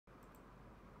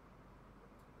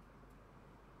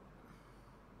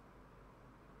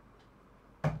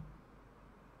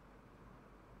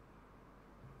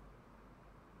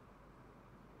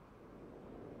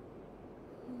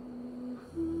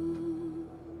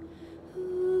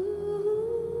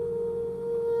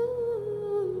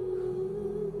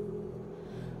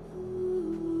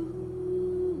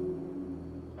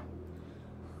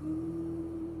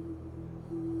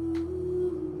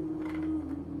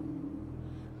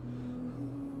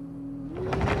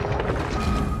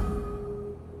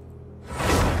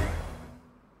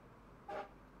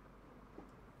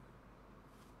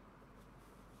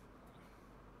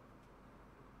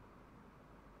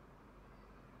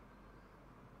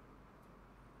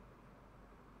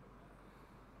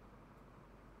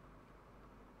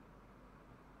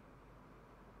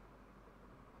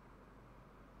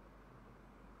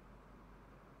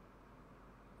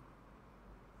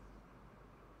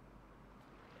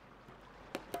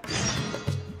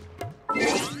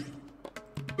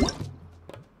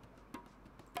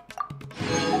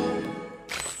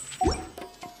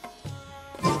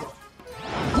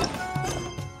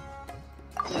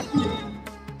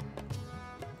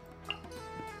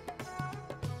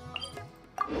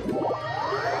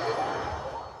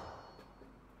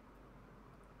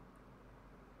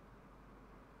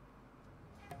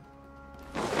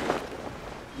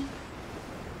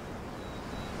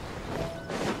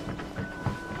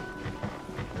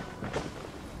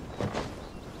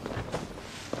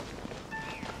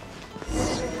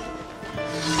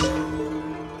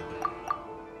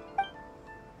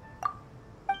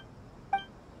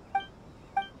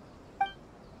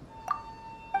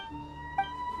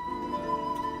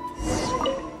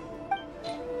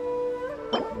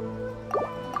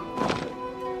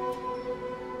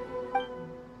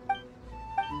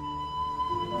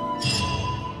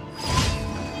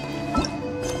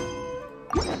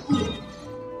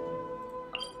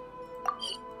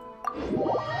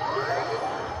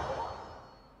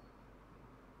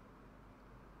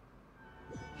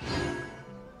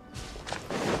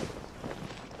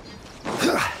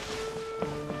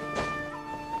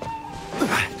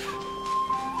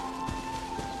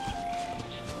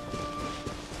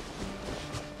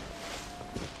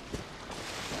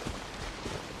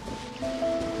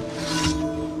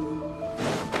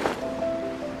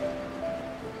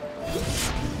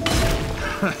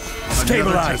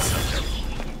Stabilize!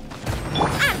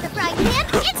 Out of the frying pan,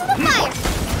 into the fire!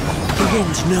 The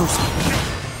wind knows me.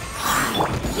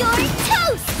 You're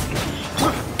toast!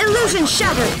 Illusion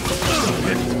shattered!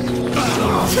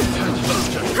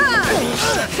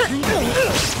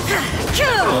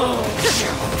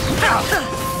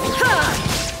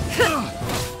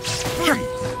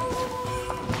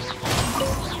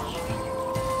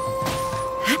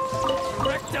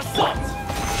 Direct assault!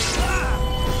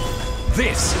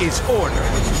 This is order.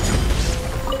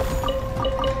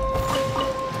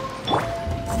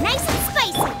 Nice and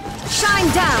spicy! Shine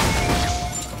down!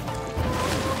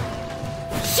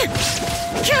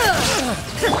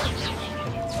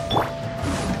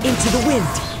 Into the wind!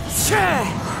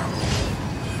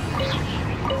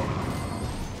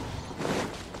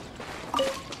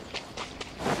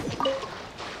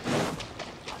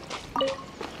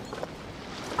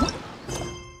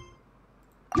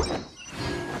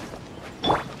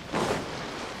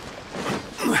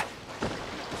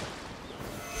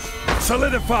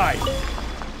 Solidify!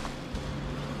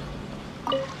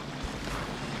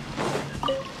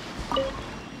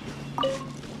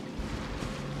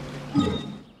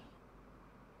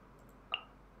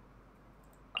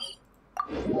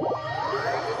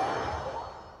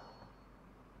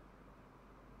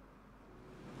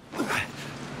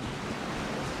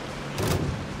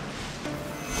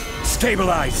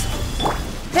 Stabilize!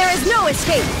 There is no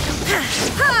escape!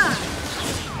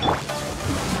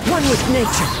 One with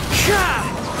nature!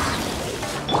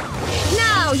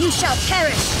 Now you shall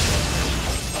perish!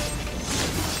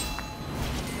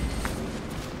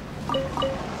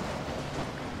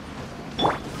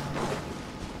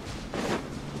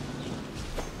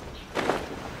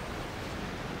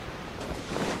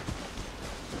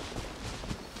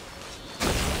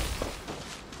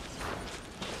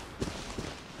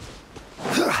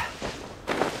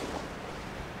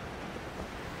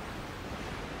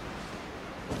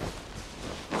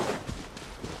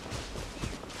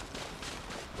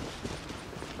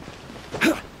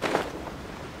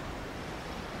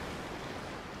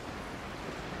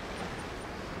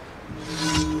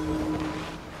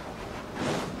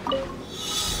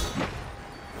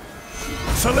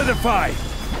 Solidify! Out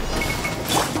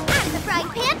of the frying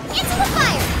pan, into the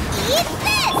fire! Eat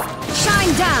this!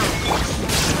 Shine down!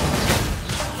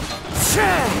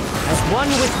 As one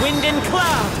with wind and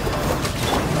cloud!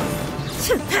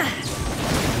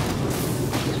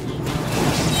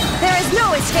 There is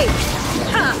no escape!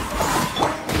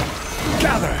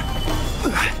 Gather!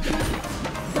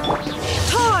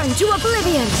 Torn to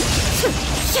oblivion!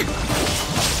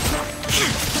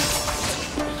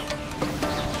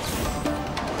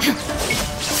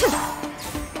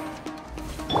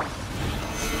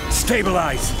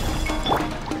 Stabilize!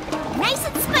 Nice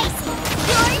and spicy!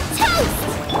 You're toast!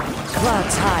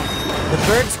 Clouds high, the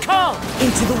birds call!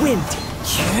 Into the wind!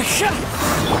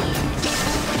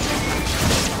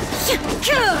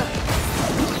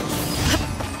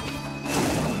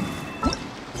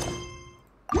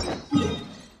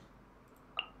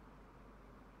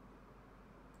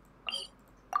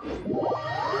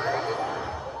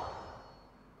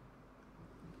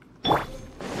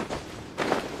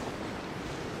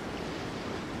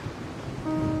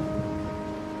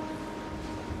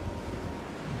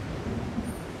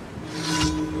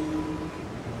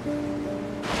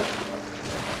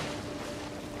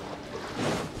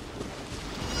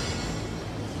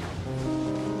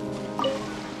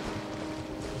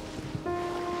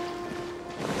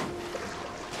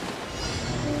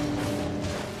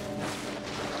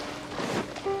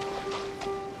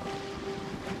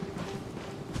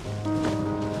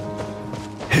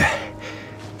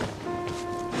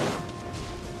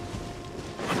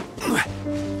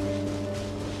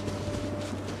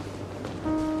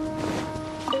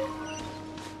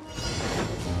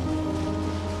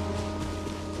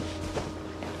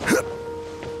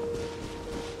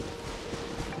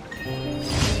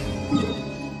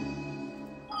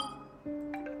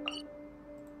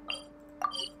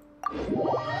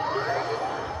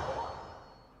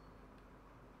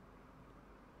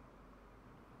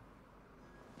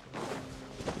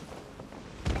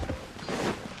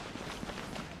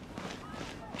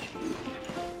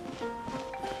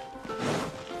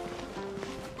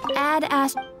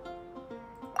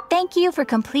 Thank you for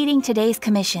completing today's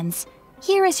commissions.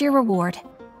 Here is your reward.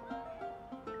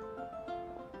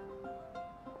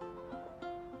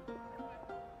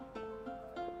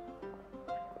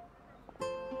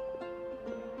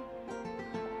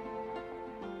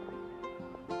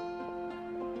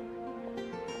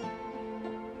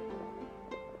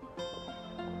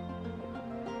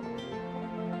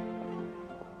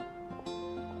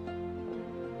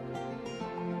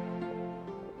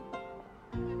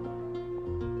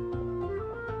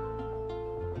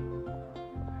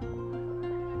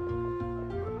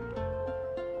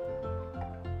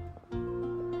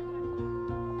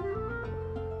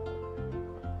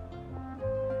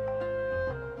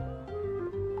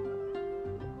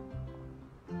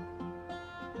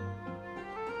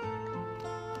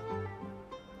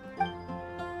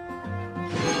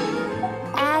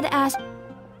 Add.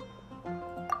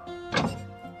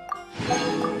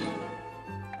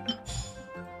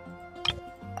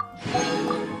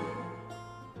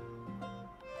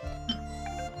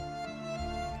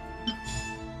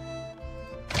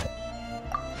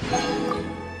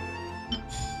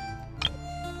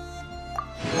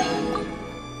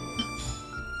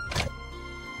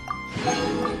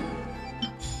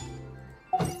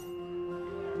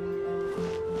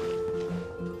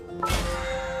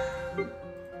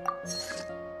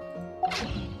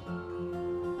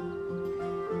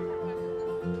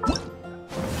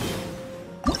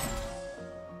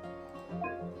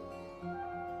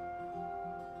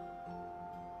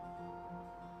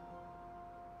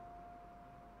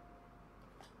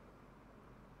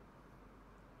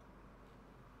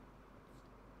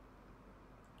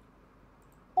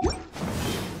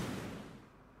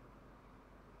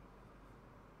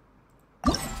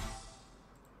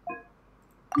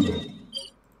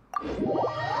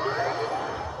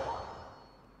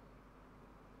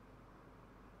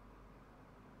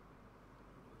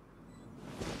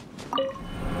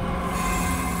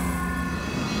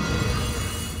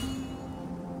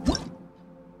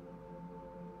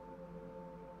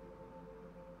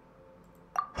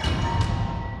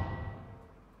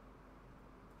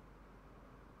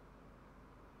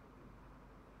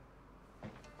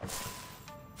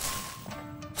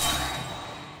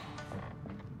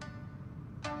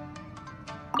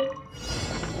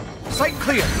 Sight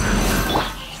clear!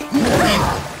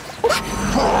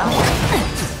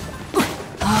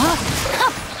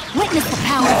 Witness the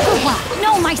power of Uwa!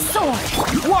 Know my sword!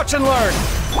 Watch and learn!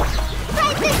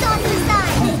 Try this on the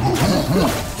side!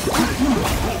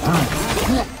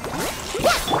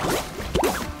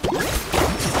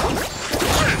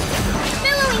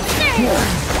 Billowing surge!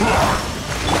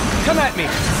 Come at me!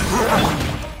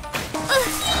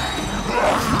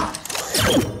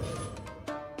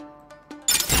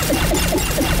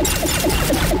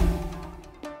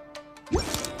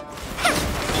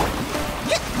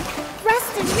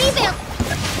 Rest and rebuild!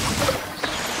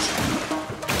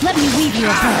 Let me weave you a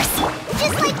verse.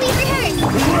 Just like we rehearsed!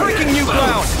 Breaking new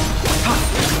ground!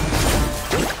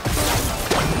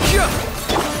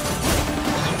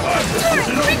 Turn!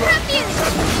 Bring refuge!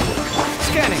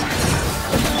 Scanning!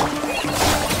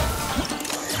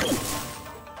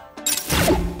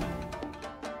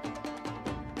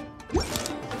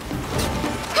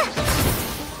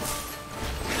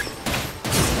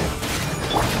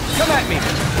 Come at me!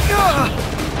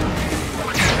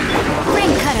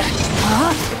 Ring cutter.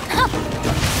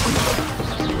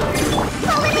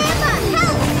 Fallen Emma!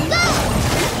 Help! Go!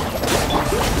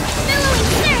 Billowing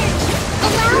surge!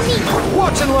 Allow me!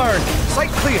 Watch and learn!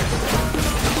 Sight clear!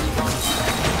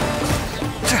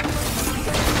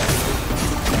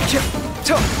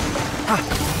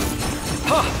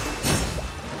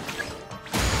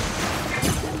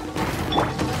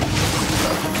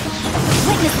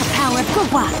 Witness the power of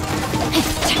Uwa!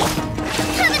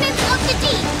 Covenant of the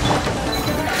Deep!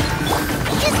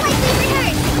 Just like we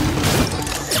rehearsed!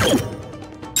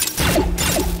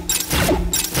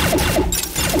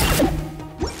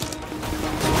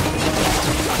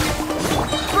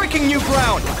 Breaking new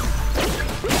ground!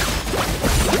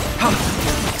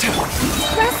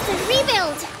 Rest and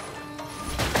rebuild!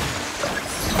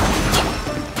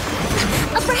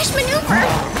 Rash maneuver!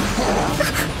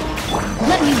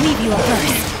 Let me leave you a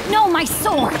verse. Know my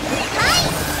sword. Hi!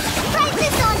 Try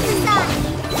this on the side!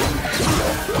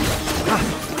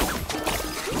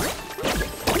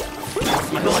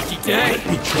 Unlucky day.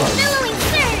 Billowing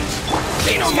surge!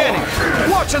 Scanning.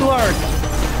 Watch and learn.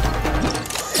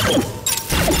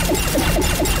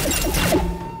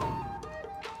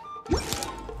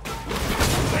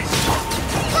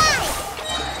 Fly!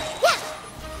 Yeah!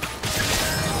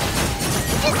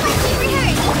 Just like we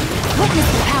rehearsed! Witness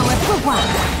the power for one.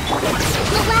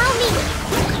 Allow me!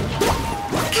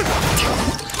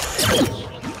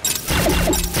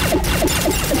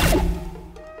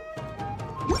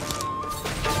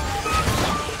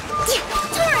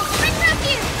 Taurus, right from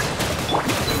here!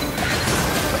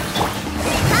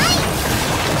 Hi!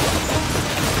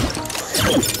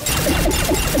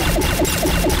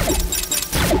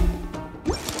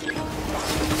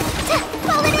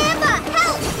 Fallen Amber,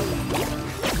 help!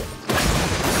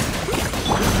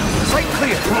 Sight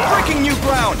clear. Breaking new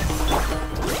ground.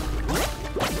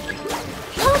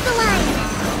 Hold the line!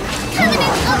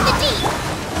 Covenant of the Deep!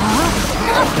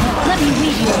 Let me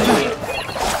leave you a verse.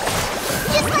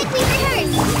 Just like we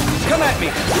rehearsed! Come at me.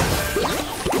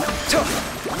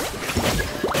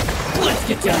 Let's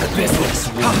get down to business.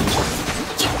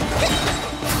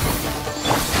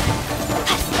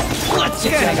 Let's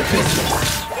get down to business.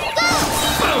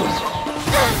 Boom!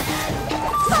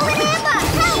 Fallen Amber,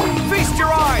 help! Feast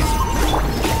your eyes.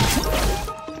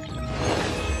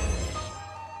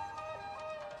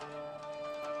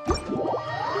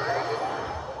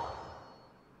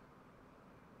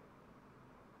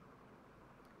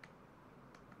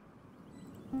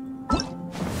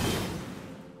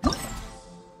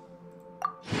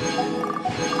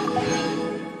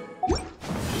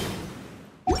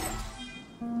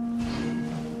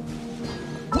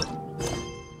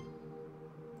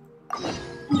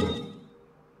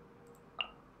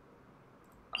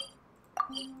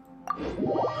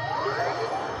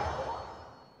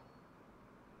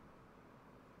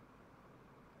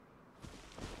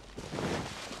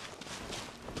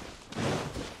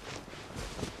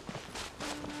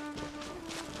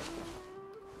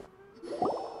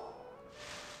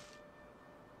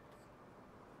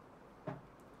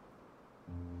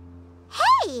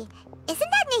 Hey!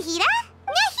 Isn't that Nahida?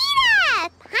 Nahida!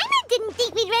 Paimon didn't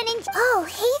think we'd run into— Oh,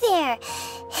 hey there.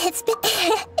 It's been—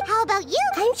 How about you?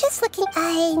 I'm just looking—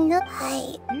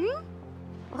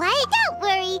 Why, don't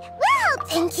worry. We'll help.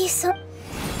 Thank you so—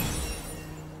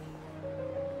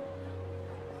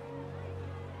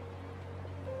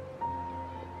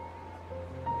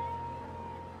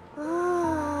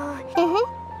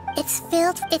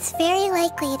 It's very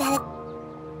likely that it—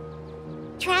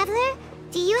 Traveler,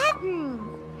 do you have—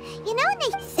 You know,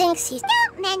 they— Thanks, you—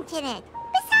 Don't mention it.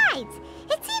 Besides,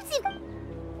 it seems you—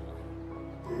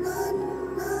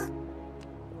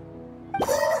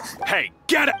 Hey,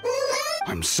 get it!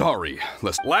 I'm sorry.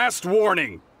 Last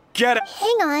warning. Get it!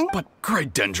 Hang on. But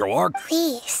great Dendroark.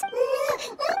 Please.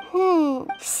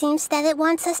 Seems that it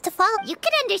wants us to follow. You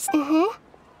can understand.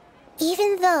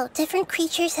 Even though different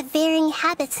creatures have varying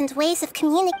habits and ways of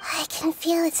communicating, I can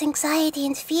feel its anxiety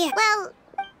and fear. Well...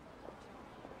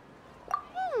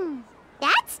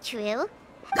 that's true.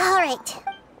 Alright.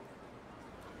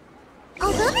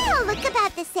 Although they all look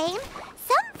about the same,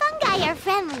 some fungi are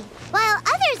friendly, while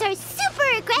others are super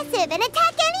aggressive and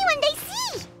attack anyone they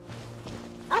see.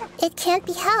 It can't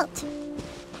be helped.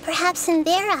 Perhaps in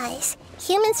their eyes,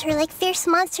 humans are like fierce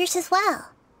monsters as well.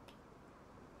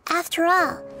 After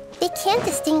all, they can't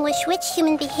distinguish which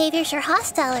human behaviors are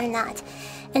hostile or not,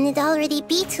 and it'd already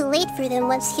be too late for them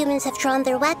once humans have drawn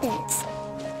their weapons.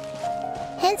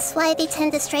 Hence why they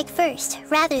tend to strike first,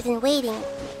 rather than waiting.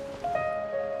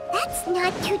 That's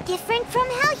not too different from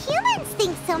how humans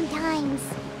think sometimes.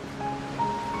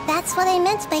 That's what I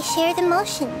meant by shared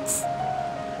emotions.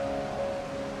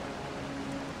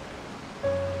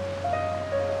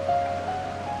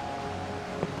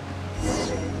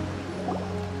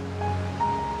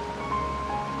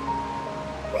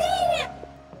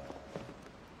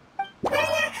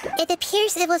 It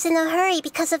appears it was in a hurry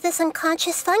because of this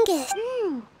unconscious fungus.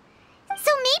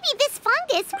 So maybe this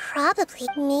fungus— Probably.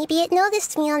 Maybe it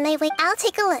noticed me on my way. I'll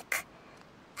take a look.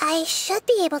 I should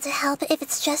be able to help if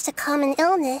it's just a common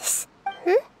illness.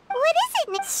 What is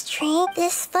it? Strange.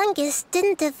 This fungus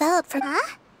didn't develop from—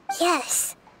 Huh?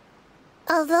 Yes.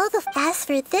 Although as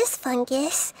for this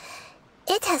fungus,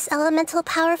 it has elemental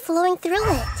power flowing through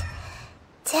it.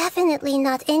 Definitely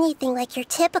not anything like your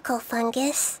typical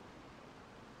fungus.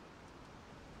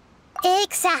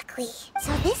 Exactly.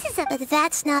 So this is a— But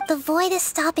that's not— The void is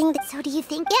stopping the— So do you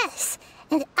think— Yes.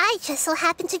 And I just so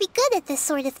happen to be good at this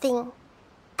sort of thing.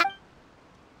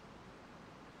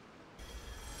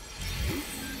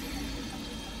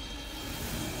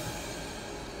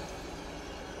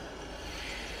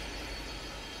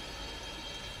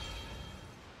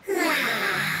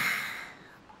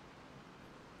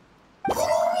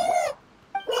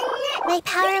 My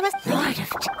power was... Lord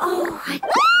of... Oh,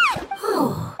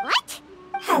 What?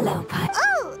 hello, Pi.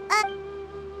 Oh,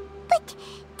 but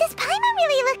does Paimon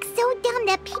really look so dumb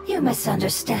that You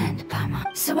misunderstand, Paimon.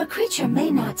 So a creature may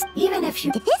not, even if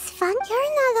you... This fun?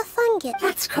 You're not a fungus.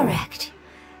 That's correct.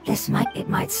 It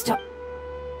might stop...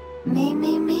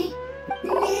 Me?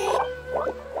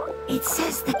 It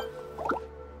says that...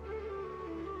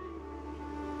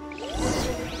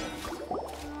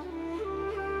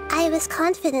 I was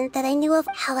confident that I knew of...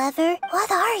 However,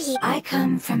 what are you? I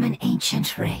come from an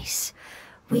ancient race.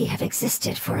 We have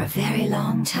existed for a very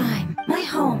long time. My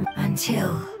home,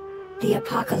 until the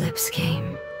apocalypse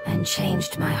came and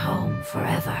changed my home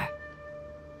forever.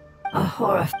 A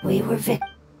horror. We were The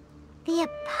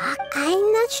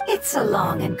I'm not sure. It's a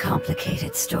long and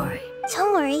complicated story.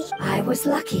 Don't worry. I was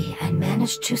lucky and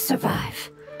managed to survive.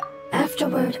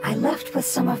 Afterward, I left with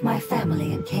some of my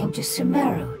family and came to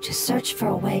Sumeru to search for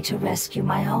a way to rescue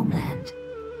my homeland.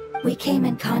 We came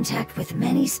in contact with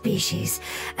many species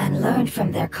and learned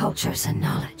from their cultures and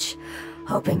knowledge,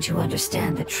 hoping to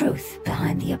understand the truth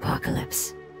behind the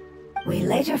apocalypse. We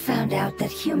later found out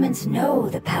that humans know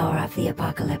the power of the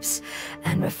apocalypse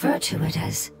and refer to it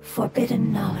as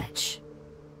forbidden knowledge.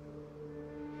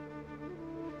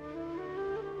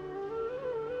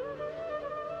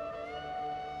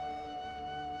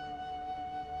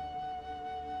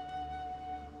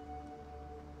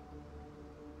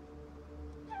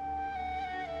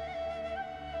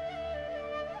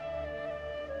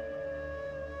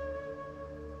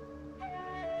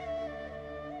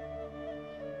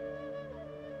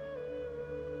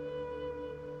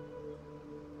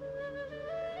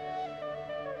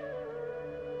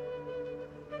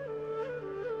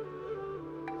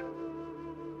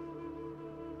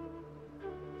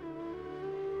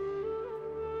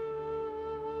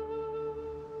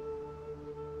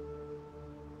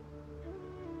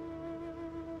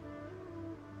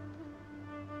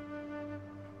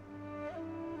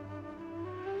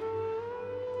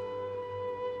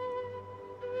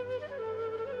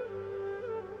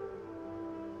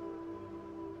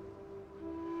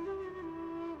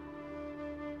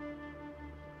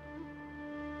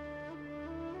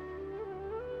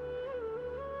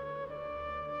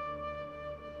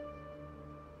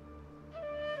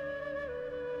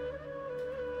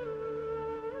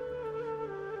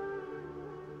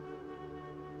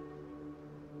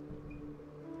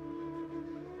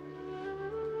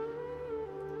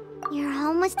 You're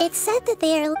almost... It said that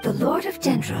they're... The Lord of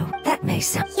Dendro, that may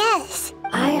sound... Yes.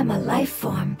 I am a life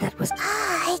form that was...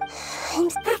 I'm...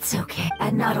 That's okay.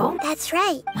 And not all... That's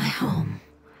right. My home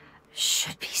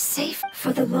should be safe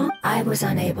for the long... I was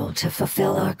unable to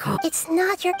fulfill our call. It's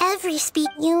not your every speak.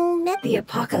 You met... The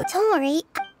apocalypse... Don't worry.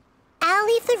 I'll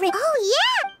leave the ring. Oh,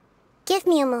 yeah! Give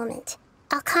me a moment.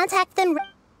 I'll contact them...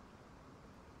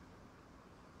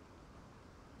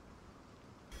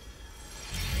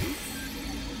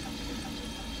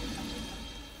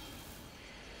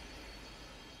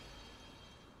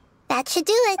 That should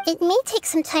do it. It may take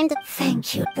some time to...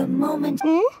 Thank you. The moment...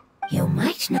 You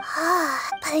might know...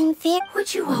 But I'm very...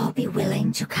 Would you all be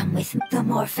willing to come with me? The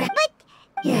more fa... But...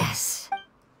 Yes.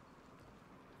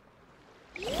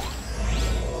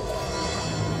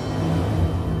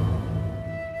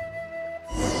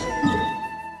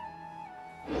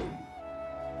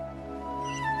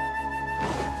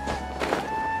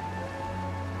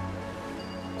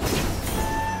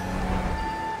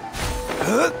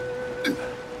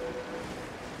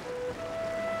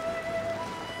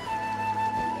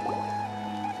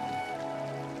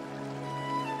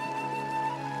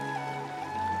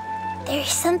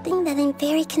 There's something that I'm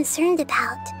very concerned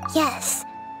about. Yes.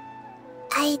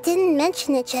 I didn't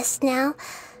mention it just now.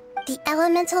 The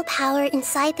elemental power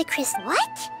inside the crystal.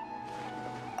 What?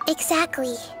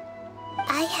 Exactly.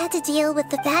 I had to deal with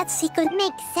that sequence.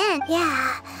 Makes sense.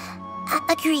 Yeah.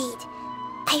 Agreed.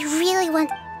 I really want...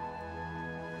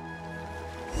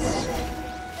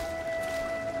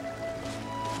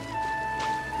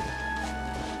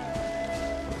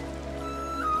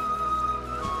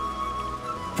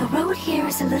 The road here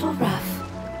is a little rough.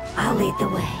 I'll lead the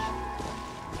way.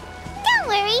 Don't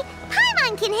worry.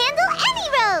 Paimon can handle any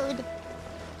road.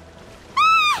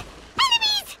 Ah!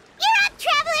 Enemies! You're up,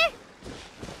 traveler!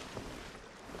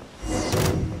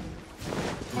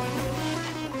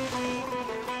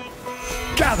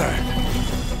 Gather!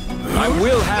 I will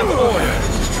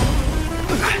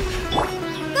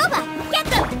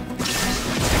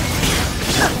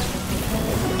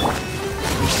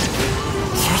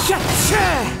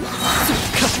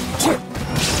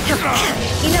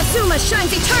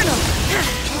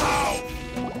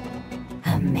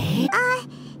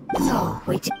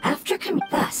we did after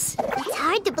thus. It's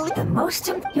hard to believe. The most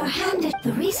you're handed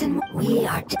the reason we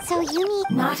are So you mean...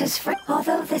 not as for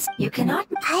although this you cannot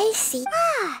I see.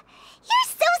 Ah,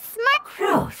 you're so smart.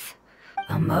 growth.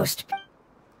 A most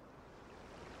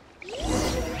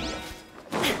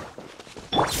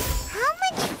How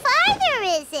much farther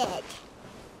is it?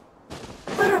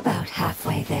 we're about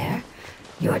halfway there.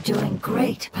 You're doing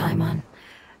great, Paimon.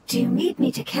 Do you need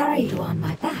me to carry you on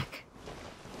my back?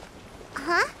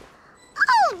 Huh?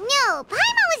 Oh, no.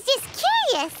 Paimon was just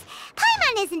curious.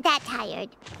 Paimon isn't that tired.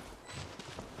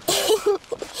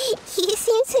 You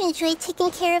seem to enjoy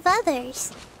taking care of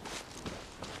others.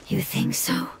 You think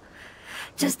so?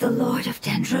 Does the Lord of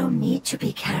Dendro need to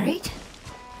be carried?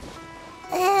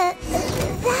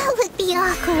 That would be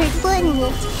awkward, wouldn't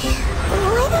it?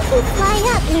 Why don't you fly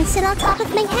up and sit on top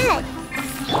of my head?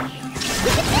 We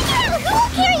can figure out who will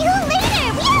carry who later!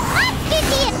 We have lots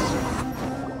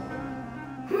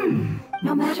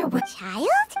No matter what. Child?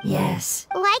 Yes,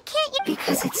 Why can't you...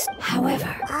 because it's.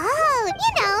 However, Oh,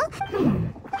 you know.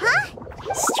 Huh?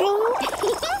 String?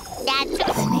 That's...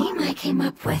 the name I came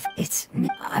up with.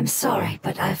 I'm sorry,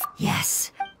 but I've.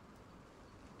 Yes.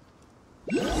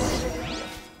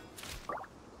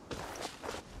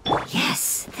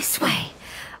 Yes, this way.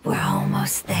 We're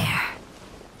almost there.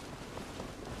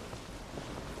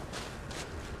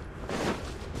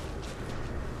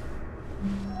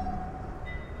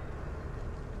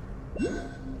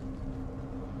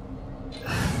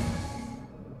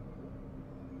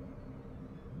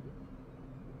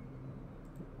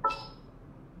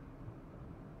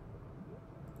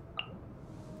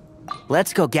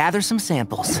 Let's go gather some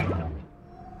samples.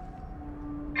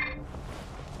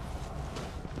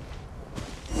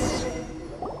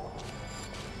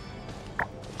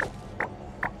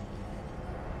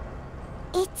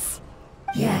 It's...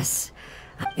 Yes,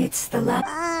 it's the lab.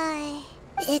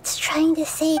 It's trying to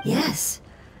say... Yes,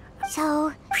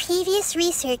 So, previous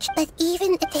research, but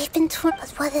even if they've been torn... But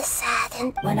what is sad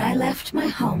and... when I left my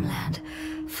homeland,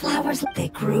 flowers, they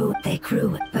grew,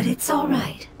 but it's all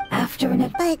right. After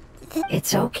an... But...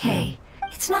 It's okay.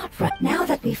 It's not right now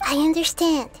that we've... I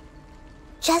understand.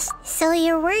 Just so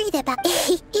you're worried about...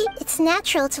 It's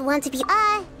natural to want to be...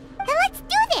 Then let's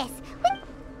do this!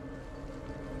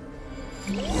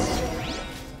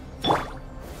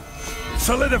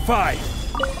 Solidify!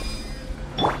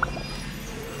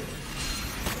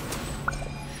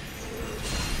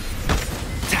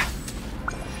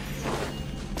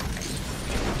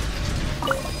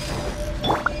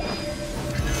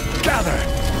 Gather!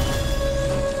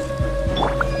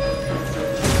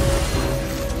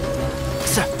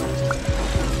 So,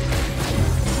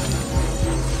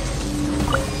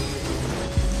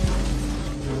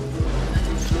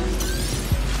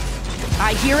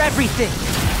 I hear everything.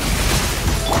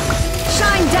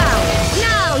 Shine down!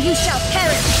 Now you shall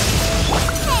perish!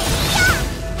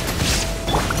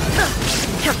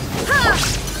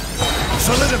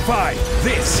 Solidify!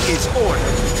 This is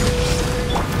order!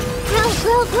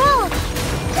 Grow!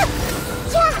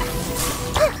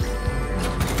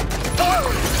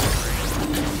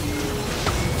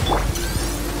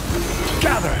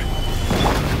 Gather!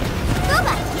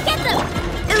 Boba, get them!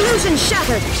 Illusion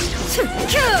shattered!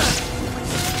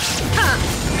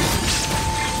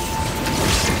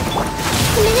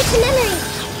 Commit it to memory!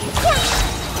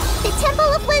 The Temple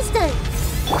of Wisdom!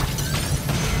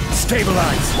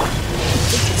 Stabilize!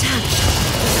 Detached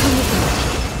from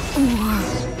the war.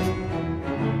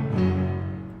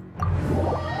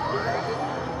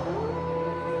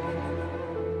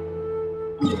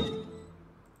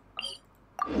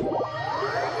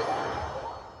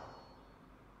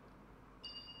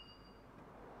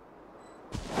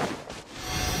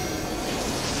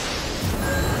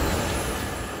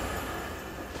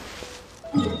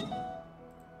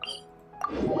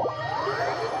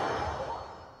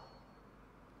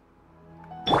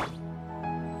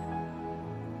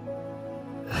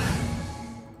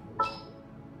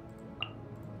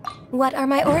 What are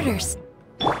my orders?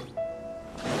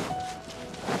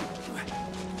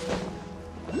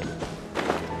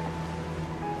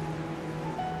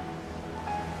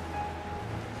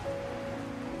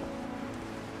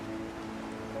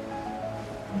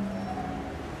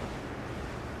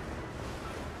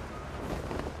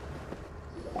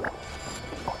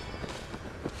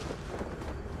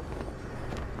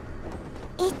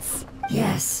 It's...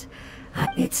 Yes,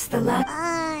 it's the lab.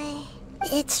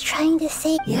 It's trying to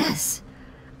say... Yes,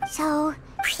 So,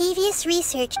 previous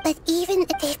research, but even if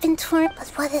they've been torn... But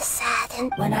what is sad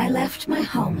and... when I left my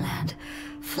homeland,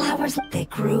 flowers, they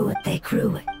grew,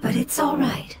 but it's all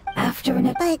right. After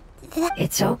an... But...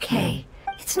 It's okay.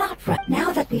 It's not right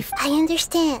now that we've... I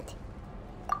understand.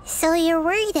 So you're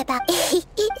worried about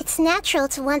it's natural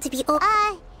to want to be then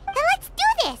let's do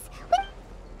this!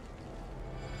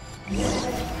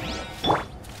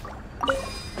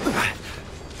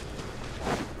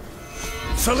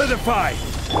 Solidify!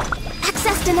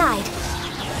 Access denied.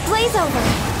 Blaze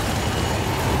over.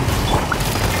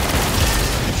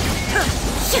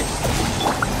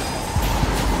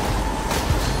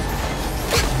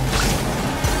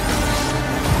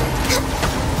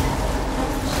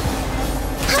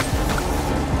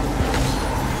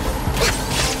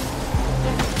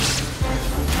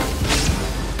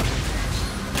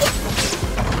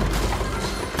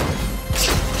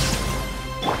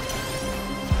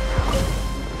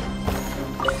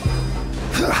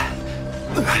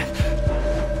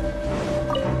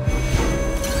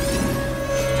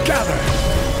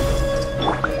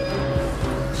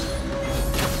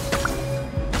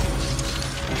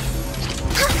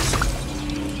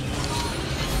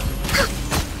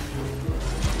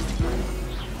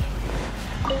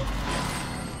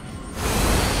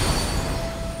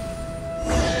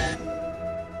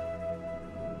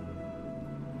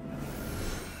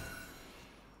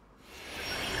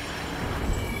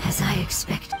 As I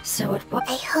expect, so it was.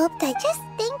 I hope that just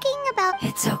thinking about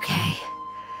It's okay.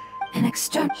 An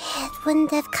external. it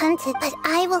wouldn't have come to, but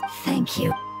I will. Thank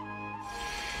you.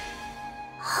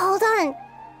 Hold on.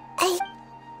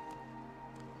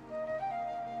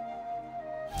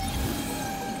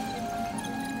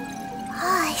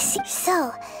 I see.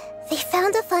 So, they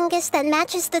found a fungus that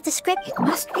matches the description. It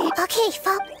must be. Okay,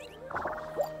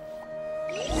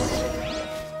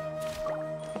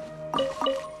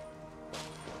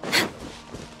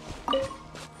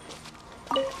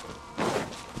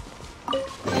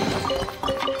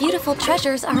 Beautiful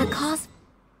treasures are a cause.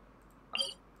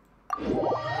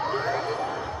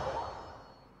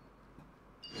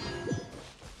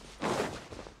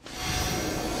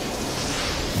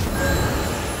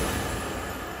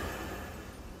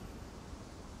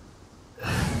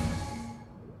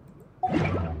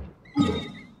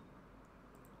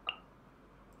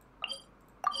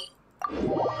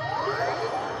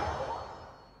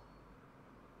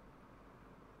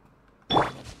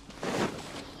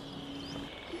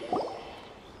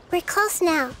 We're close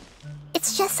now.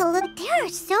 It's just a little. There are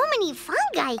so many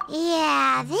fungi.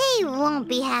 Yeah, they won't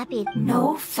be happy.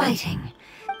 No fighting.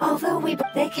 Although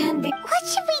they can be. What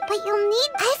should we? But you'll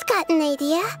need. I've got an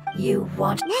idea. You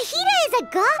want. Nahida is a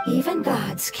god. Even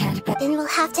gods can't. But Then we'll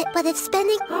have to. But if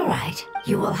spending. all right,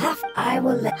 you will have. I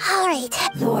will let. All right.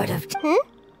 Lord of. All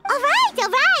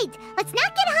right. Let's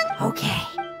not get hung.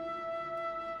 Okay.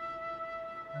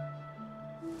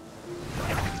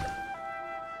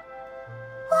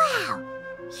 Wow,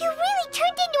 you really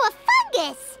turned into a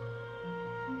fungus.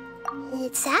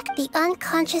 Exactly,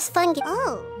 unconscious fungus.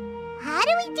 Oh, how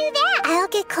do we do that? I'll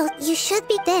get close. You should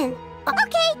be then.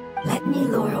 Okay. Let me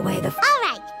lure away the. All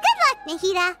right. Good luck,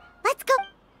 Nahida. Let's go.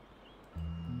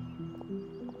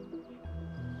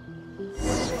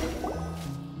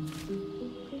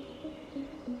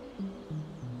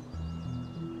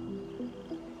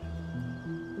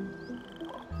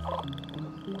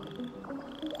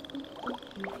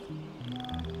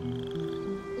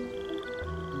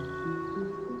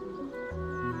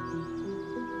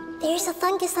 There's a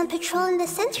fungus on patrol in the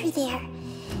center there.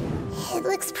 It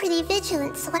looks pretty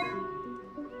vigilant, so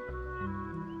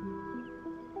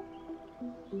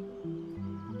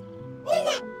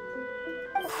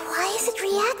why is it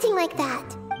reacting like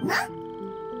that?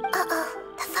 Uh-oh,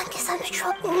 the fungus on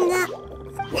patrol.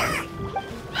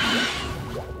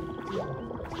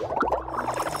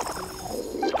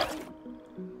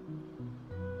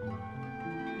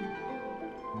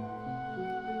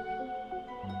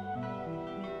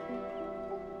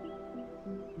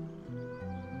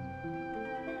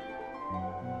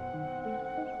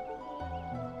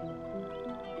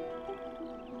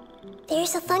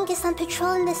 There's a fungus on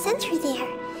patrol in the center there.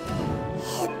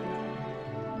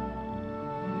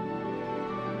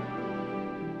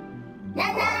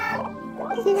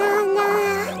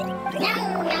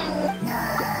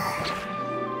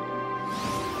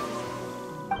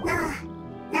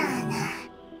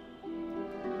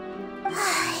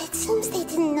 It seems they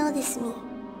didn't notice me.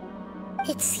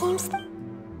 It seems...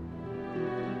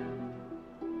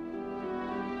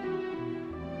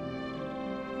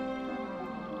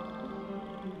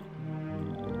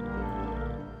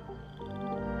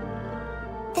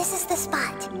 This is the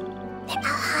spot. I'll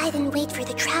hide and wait for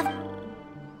the travel.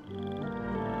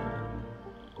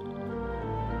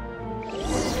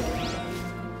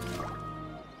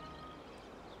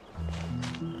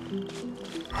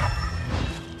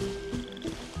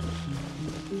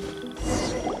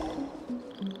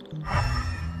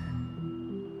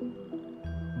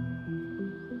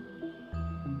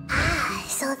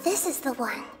 So this is the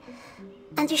one.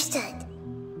 Understood.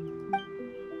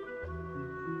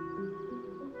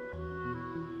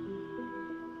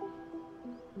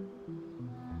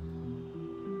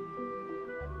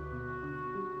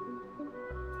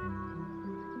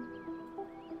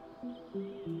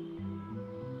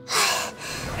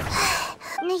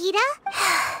 Nahida?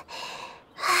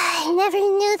 I never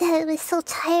knew that it was so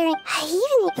tiring.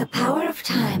 The power of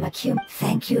time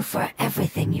Thank you for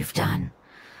everything you've done.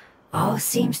 All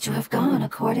seems to have gone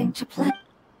according to plan.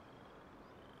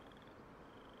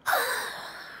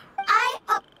 I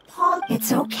apologize.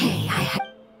 It's okay,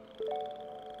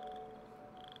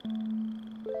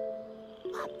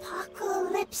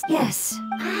 Apocalypse. Yes.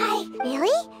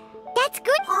 Really? That's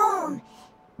good. Home.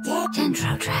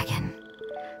 Dendro Dragon.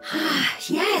 Ah,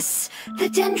 yes! The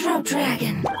Dendro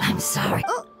Dragon! I'm sorry.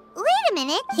 Oh, wait a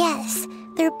minute. Yes,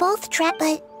 they're both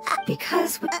but...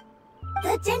 Because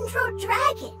the Dendro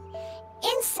Dragon.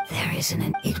 there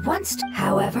isn't it wants to,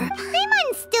 however...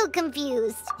 Paimon's still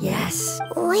confused. Yes.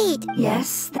 Wait.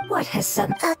 Yes, what has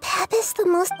sudden... A pep is the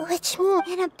most... Which means...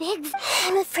 And a big...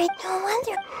 I'm afraid no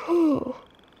wonder...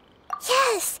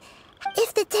 Yes!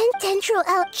 If the Dendro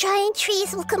out, giant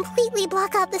trees will completely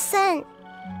block out the sun.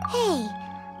 Hey...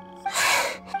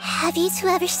 Have you two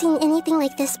ever seen anything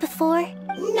like this before?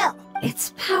 No.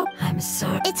 It's I'm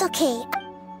sorry. It's okay.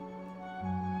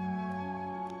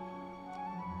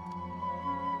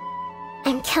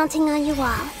 I'm counting on you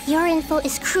all. Your info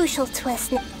is crucial to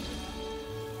us now.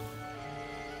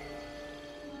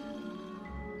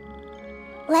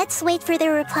 Let's wait for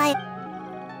their reply.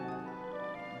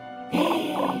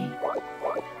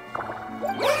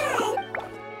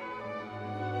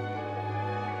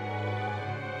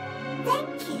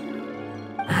 Thank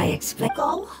you. I expect...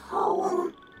 Go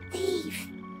home. Leave.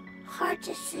 Hard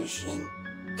decision.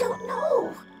 Don't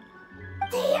know.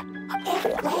 They're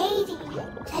waiting.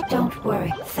 Don't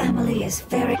worry. Family is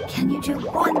very... Can you do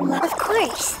one Of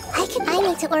course. I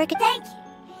need to organize. Thank you.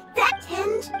 That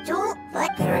tends don't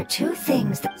but There are two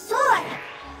things that... Sort.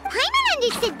 Paimon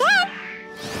understood that.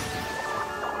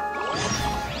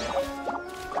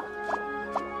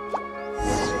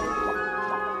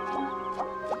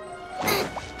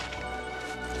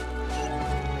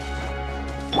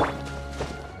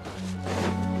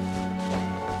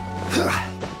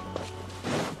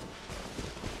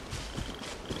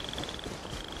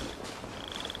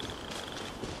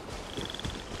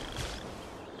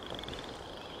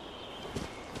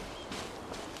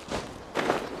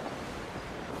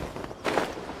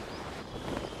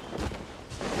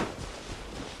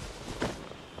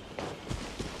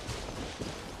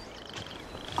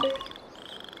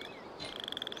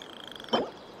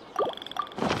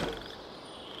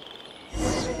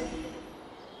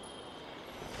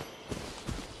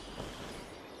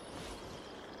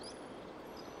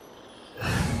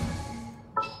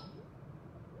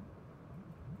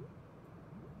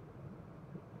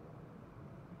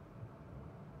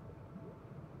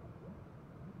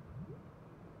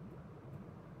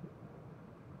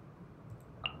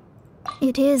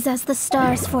 It is as the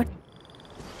stars for... We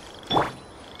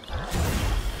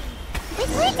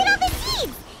planted all the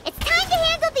seeds! It's time to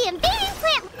handle the invading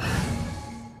plant!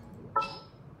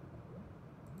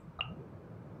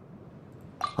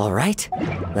 All right,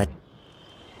 let...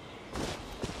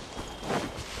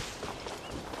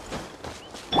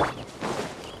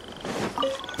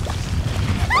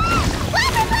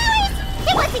 Flower flowers!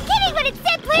 It wasn't kidding when it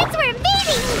said plants were invading!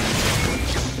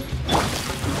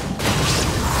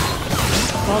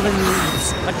 Fallen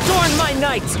leaves, adorn my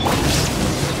night!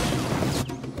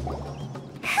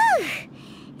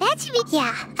 That should be...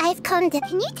 Yeah, I've come to...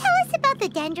 Can you tell us about the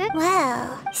dendron?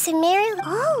 Well, Sumeru...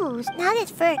 Oh, not at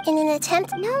first. In an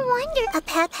attempt... No wonder. A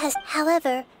pep has...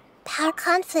 However, power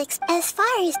conflicts. As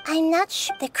far as I'm not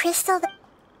sure... The crystal...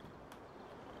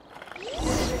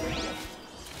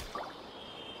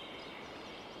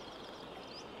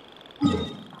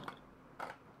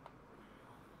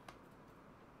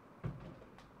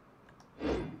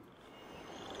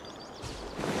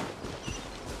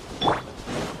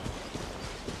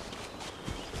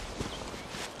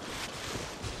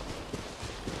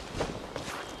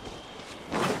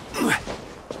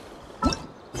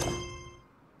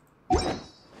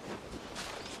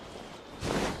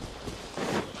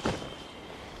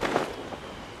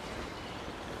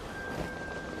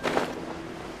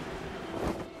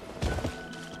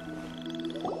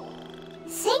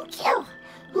 Thank you.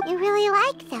 You really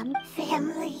like them.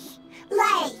 Family.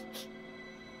 Like.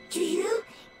 Do you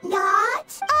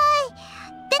not?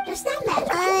 That does not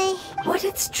matter. What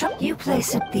it's you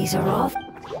place it. These are all...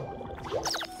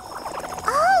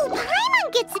 Oh,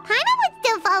 Paimon gets it. Paimon would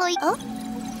still follow you. Oh?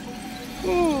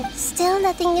 Still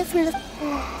nothing new from the...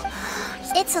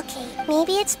 It's okay.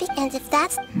 Maybe it's and if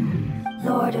that's...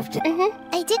 Lord of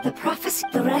I did... the prophecy,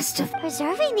 the rest of...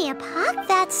 Preserving the epoch?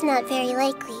 That's not very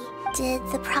likely. Did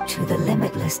the to the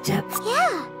limitless depths.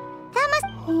 Yeah, that must...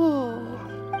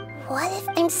 What if...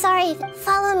 I'm sorry,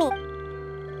 follow me.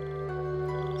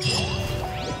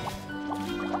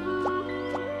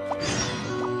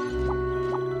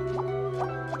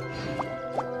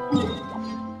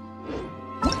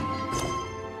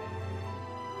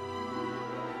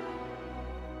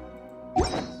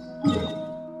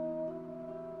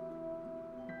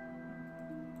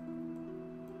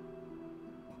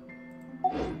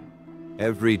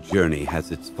 Every journey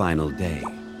has its final day.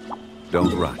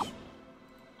 Don't rush.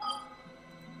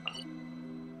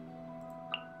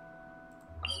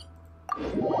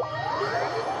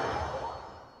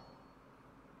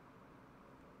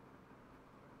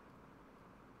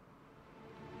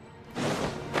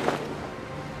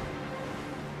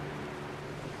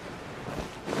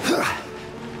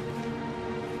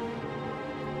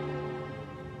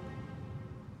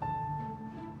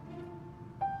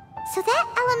 So that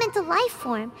elemental life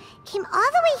form came all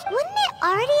the way... Wouldn't it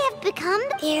already have become...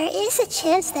 There is a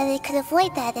chance that it could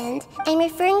avoid that end. I'm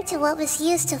referring to what was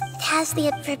used to... It has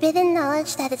the forbidden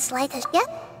knowledge that its light has... Yep.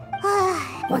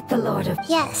 What the Lord of...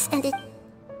 Yes, and it...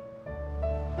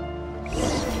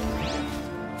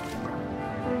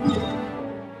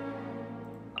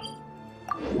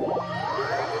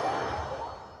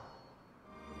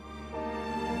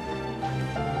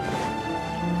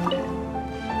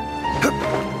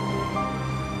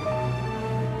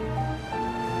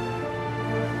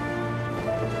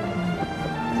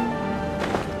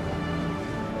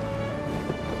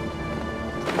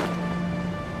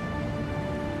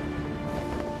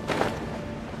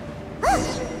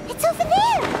 It's over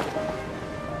there!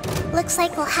 Looks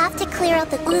like we'll have to clear out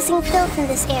the oozing filth in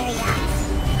this area.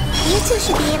 You two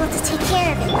should be able to take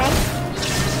care of it, right?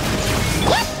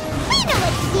 Yep! We know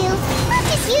what to do! We'll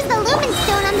just use the lumen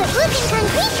stone on the oozing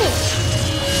concretion!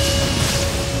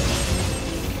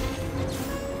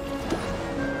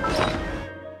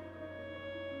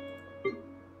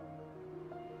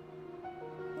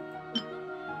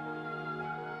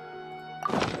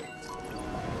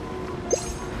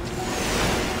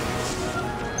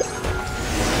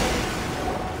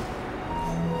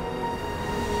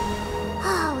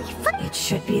 It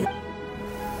should be...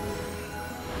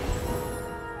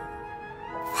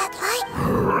 That light...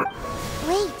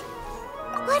 Wait.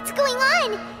 What's going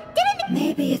on? Didn't...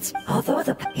 Maybe it's... Although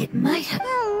the... It might have...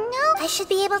 Oh, no. I should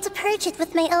be able to purge it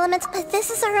with my elements, but this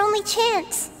is our only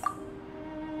chance.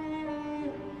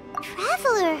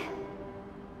 Traveler.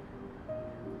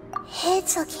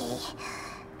 It's okay.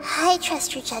 I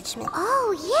trust your judgment.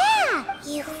 Oh, yeah!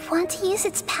 You want to use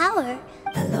its power.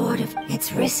 The Lord of...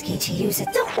 It's risky to use it.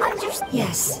 Don't understand.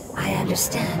 Yes, I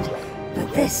understand. But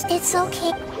this... It's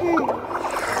okay.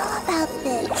 How about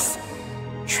this?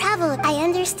 Traveler, I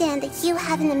understand that you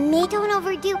have an amazing... Don't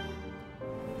overdo...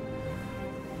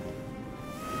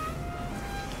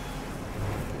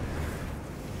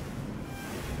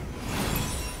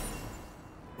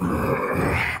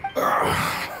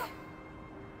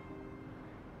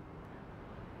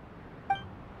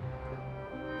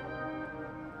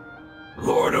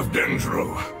 Lord of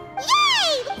Dendro.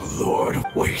 Yay! Lord of...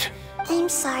 Wait. I'm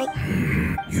sorry.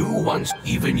 You once...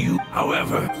 Even you,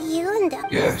 however... You and...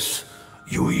 Yes.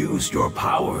 You used your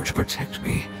power to protect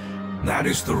me. That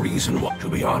is the reason why, to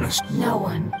be honest. No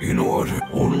one... In order,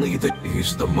 only that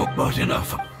is the but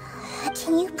enough.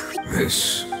 Can you please...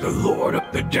 This, the Lord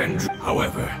of the Dendro,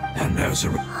 however, and as a...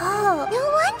 Oh, no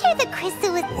wonder the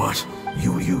crystal was... What?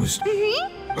 You used...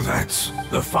 That's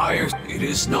the fire. It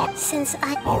is not... Since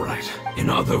I... Alright. In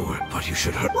other words, but you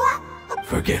should have...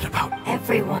 Forget about...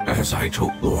 Everyone... As I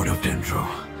told Lord of Dendro.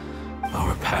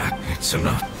 Our path, it's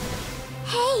enough.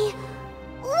 Hey!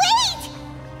 Wait!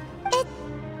 It...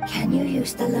 Can you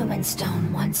use the lumen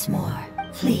stone once more?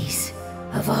 Please.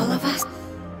 Of all of us?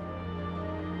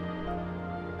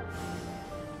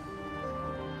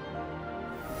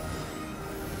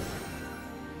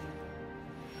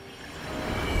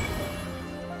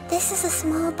 This is a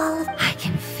small ball of... I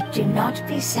can do not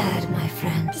be sad, my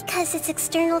friend. Because it's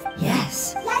external...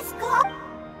 Yes. Let's go!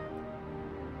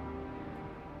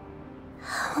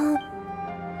 Oh.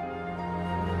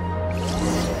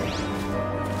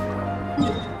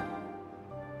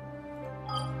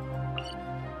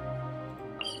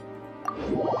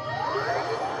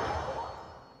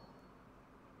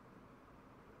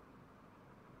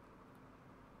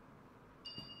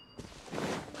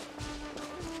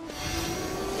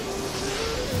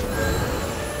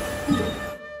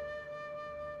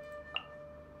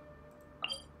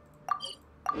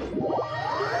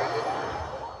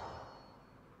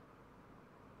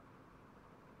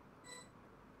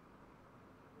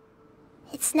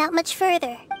 It's not much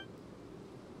further.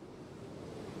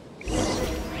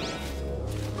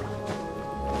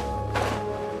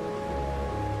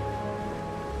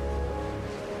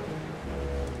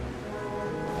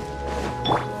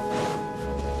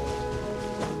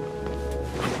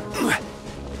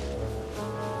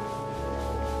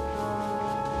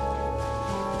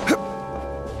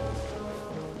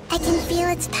 I can feel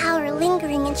its power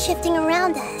lingering and shifting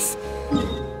around us.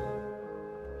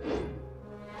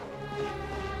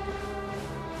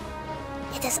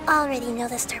 It has already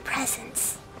noticed our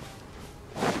presence.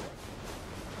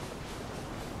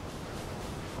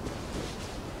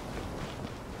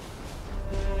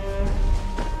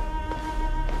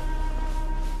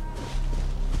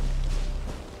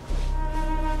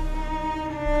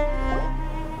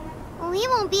 We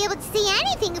won't be able to see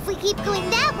anything if we keep going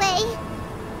that way.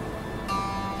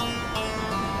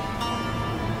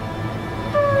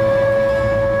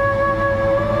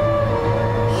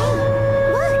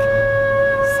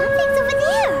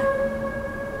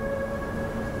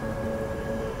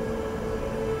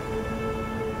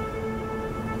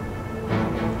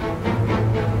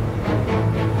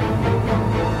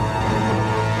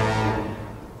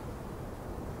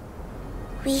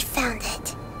 We found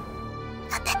it.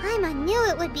 Paimon knew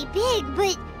it would be big,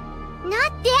 but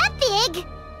not that big.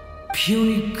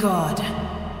 Puny god,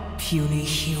 puny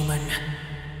human.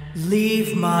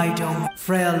 Leave my dome,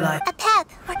 frail life. A pet.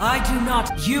 I do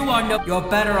not. You are no. You're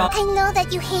better off. I know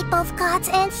that you hate both gods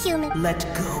and humans. Let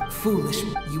go, foolish.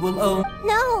 You will own.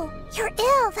 No, you're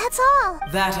ill, that's all.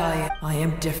 That I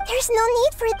am different. There's no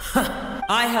need for it.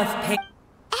 I have pain.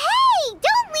 Hey,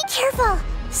 don't be careful.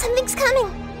 Something's coming.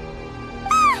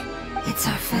 It's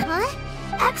our Huh?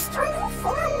 External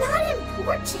form not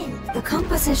important. The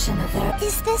composition of their...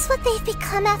 Is this what they've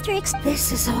become after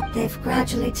This is all. They've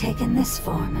gradually taken this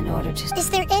form in order to... Is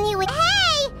there any way...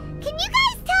 Hey! Can you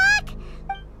guys talk?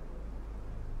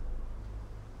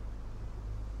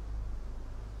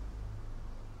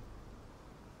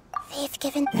 They've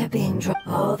given... They're being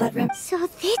all that So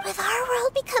they... Would our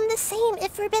world become the same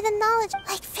if forbidden knowledge,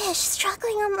 like fish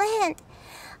struggling on land?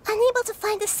 Unable to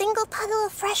find a single puddle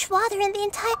of fresh water in the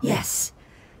entire... Yes,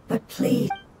 but please...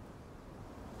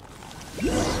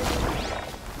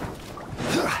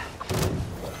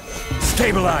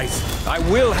 Stabilize! I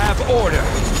will have order!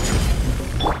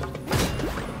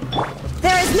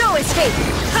 There is no escape!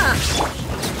 Ha!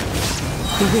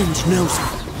 The wind knows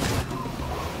it.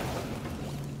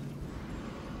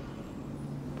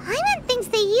 Paimon thinks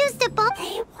they used a bomb.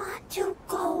 They want to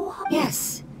go home.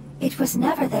 Yes. It was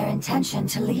never their intention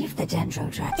to leave the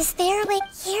Dendro-Dragon. Is there a way?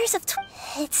 Years of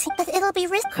but it'll be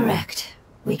risky. Correct.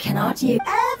 We cannot use...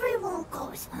 Everyone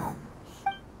goes home.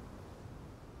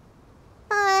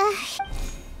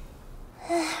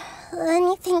 Let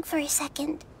me think for a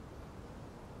second.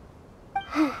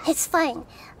 It's fine.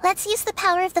 Let's use the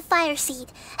power of the fire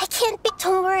seed. I can't be...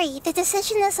 Don't worry, the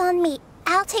decision is on me.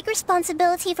 I'll take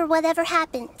responsibility for whatever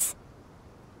happens.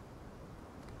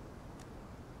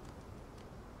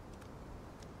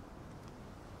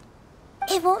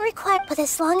 It won't require, but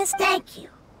as long as... Thank you.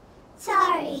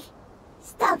 Sorry.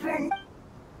 Stubborn.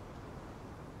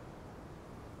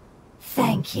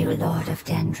 Thank you, Lord of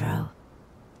Dendro.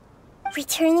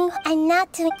 Returning, I'm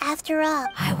not doing after all.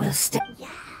 I will stay.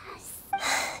 Yes.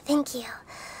 Thank you.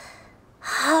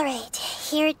 Alright,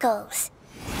 here it goes.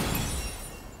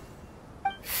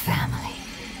 Family.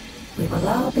 We will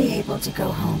all be able to go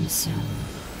home soon.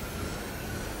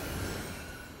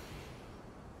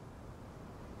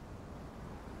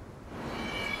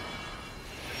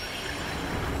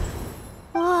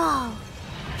 Whoa.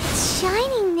 It's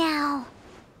shining now.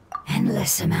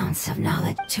 Endless amounts of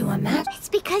knowledge to imagine. It's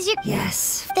because you're...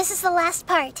 Yes. This is the last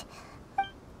part.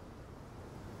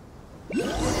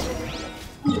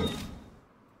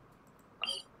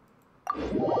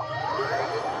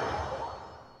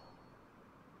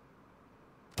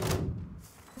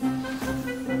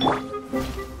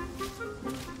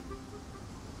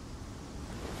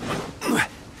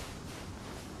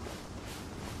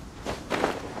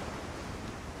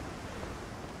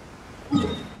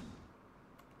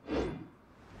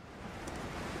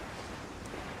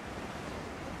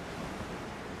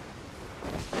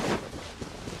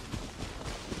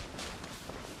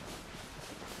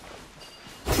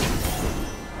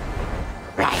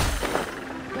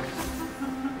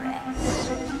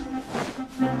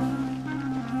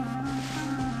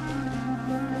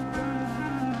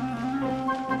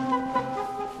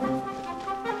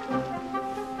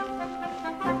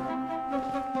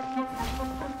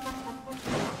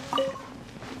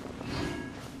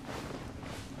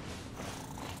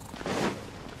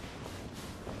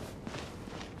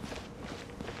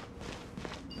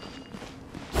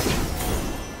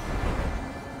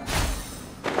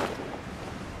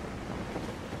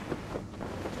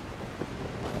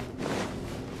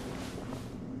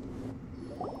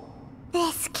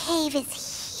 cave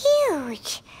is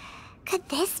huge. Could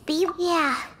this be?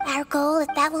 Yeah, our goal,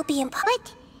 that will be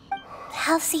important.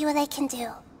 I'll see what I can do.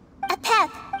 A pet.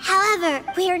 However,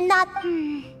 we are not...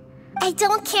 I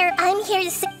don't care. I'm here to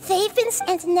save Vince,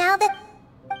 and now that...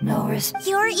 No risk.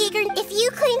 You're eager. If you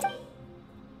claimed...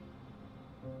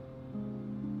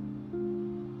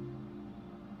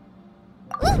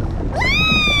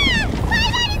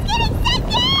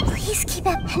 Please keep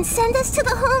up and send us to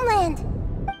the homeland.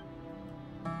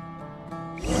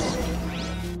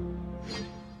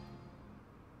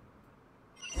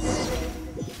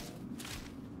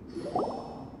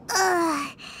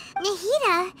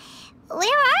 Nahida,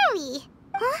 where are we?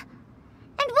 Huh?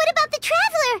 And what about the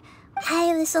Traveler?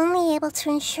 I was only able to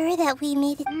ensure that we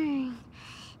made it.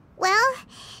 Well,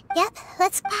 yep,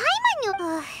 let's... Hi,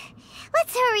 Manu.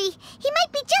 Let's hurry. He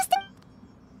might be just...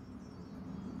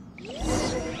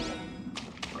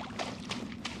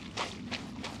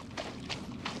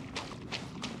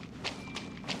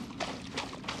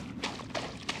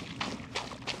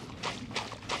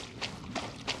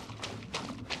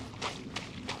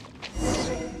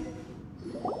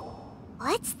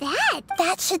 What's that?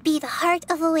 That should be the heart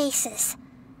of Oasis.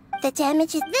 The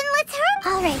damage is... Then let's hurry.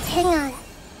 All right, hang on.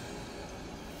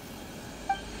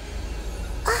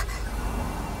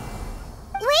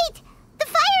 Wait! The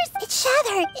fire's... It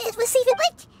shattered. It was even...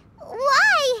 Like...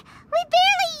 Why? We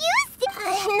barely used it.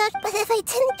 Not... But if I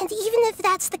didn't... And even if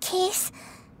that's the case...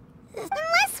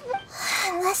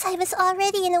 Unless I was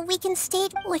already in a weakened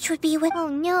state, which would be when... Oh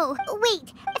no.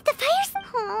 Wait. If the fire's...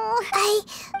 Oh...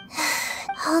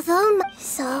 Although...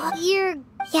 So... You're...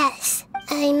 Yes.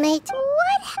 I might...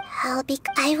 What?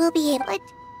 I will be able... But...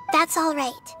 That's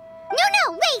alright.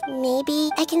 No, wait! Maybe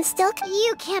I can still...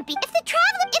 You can't be... If the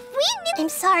Traveler... If we knew... I'm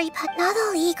sorry, but not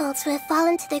all eagles who have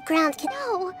fallen to the ground can...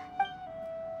 No.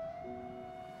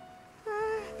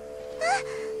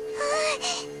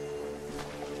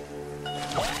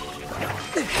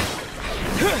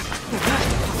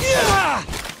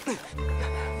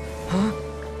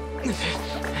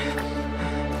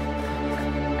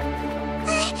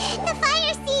 The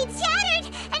fire seed shattered,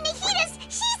 and Nahida's...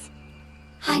 She's...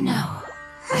 I know.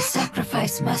 A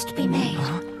sacrifice must be made,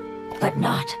 but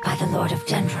not by the Lord of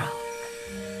Dendro.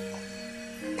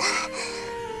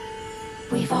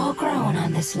 We've all grown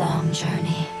on this long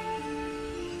journey.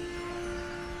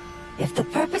 If the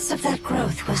purpose of that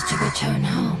growth was to return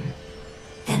home,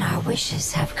 then our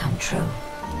wishes have come true.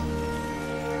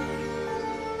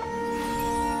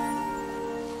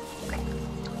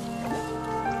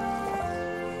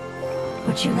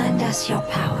 Would you lend us your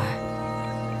power?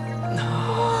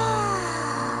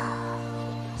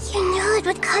 You knew it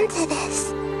would come to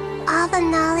this. All the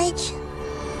knowledge,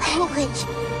 language,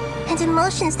 and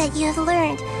emotions that you have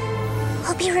learned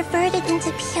will be reverted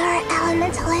into pure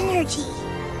elemental energy.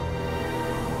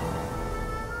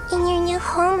 In your new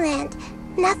homeland,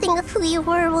 nothing of who you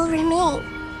were will remain.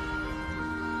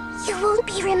 You won't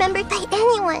be remembered by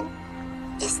anyone.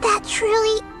 Is that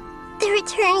truly the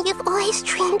return you've always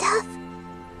dreamed of?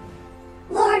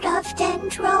 Lord of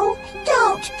Dendro,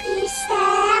 don't be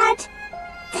sad.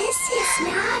 This is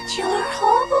not your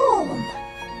home.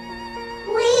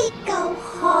 We go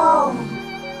home.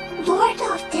 Lord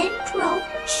of Dendro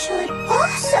should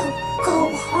also go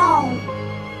home.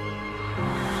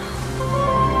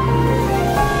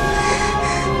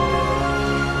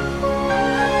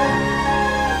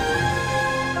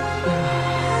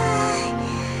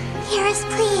 Hear us,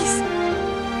 please.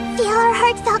 Feel our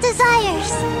heartfelt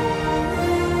desires.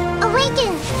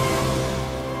 Awaken!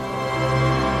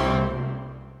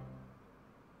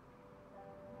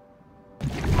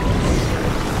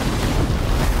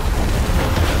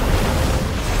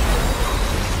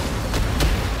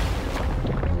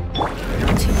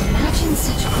 To imagine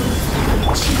such growth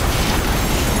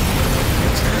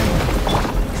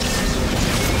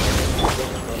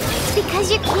It's because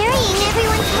you're carrying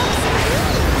everyone's hopes and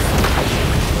dreams.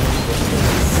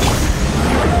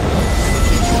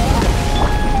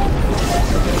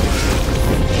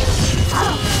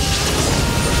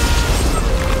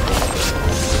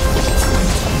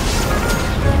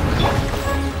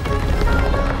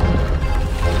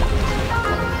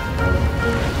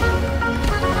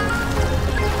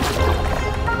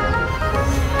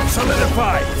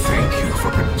 Solidify! Thank you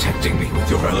for protecting me with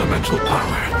your elemental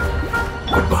power.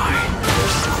 Goodbye.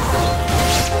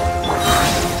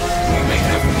 We may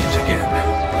never meet again.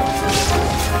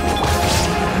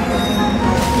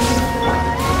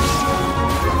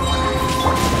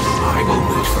 I will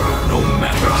wait for her no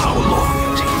matter how long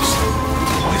it takes.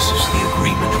 This is the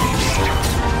agreement we made.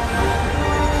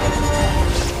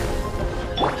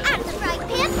 Out of the frying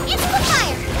pan, into the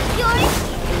fire! Yours...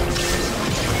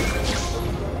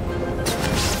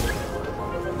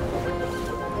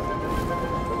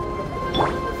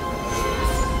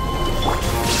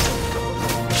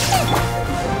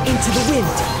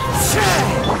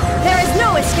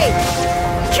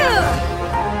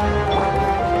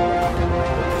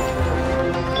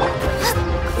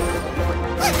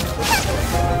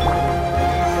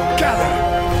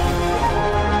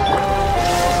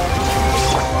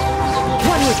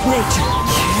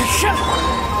 nature.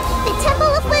 The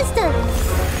Temple of Wisdom!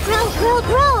 Grow, grow,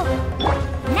 grow!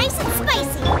 Nice and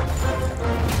spicy!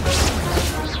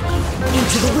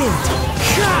 Into the wind.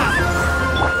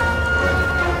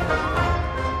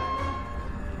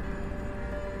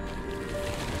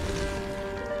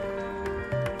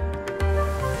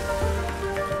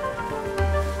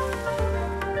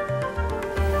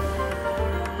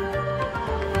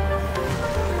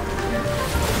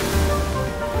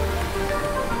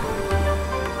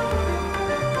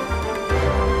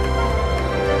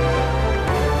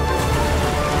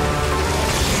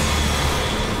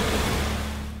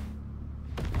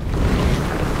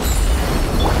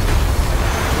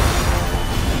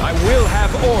 I will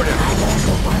have order. I learned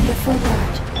a wonderful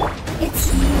word. It's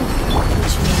you,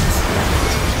 which means light.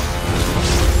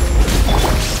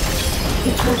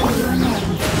 It will be your name.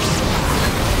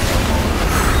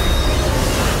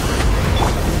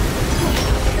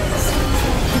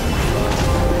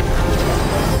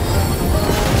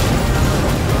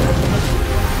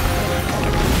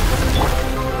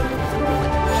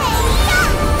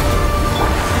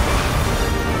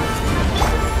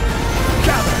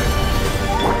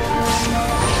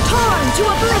 To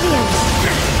oblivion!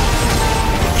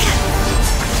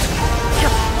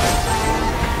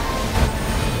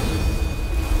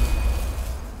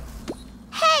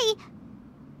 Hey!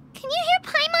 Can you hear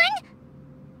Paimon?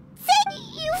 Say,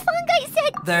 you fungi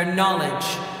said... Their knowledge,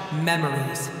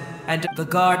 memories, and the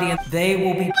Guardian, they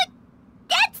will be... But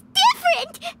that's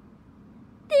different!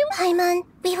 Paimon,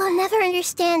 we will never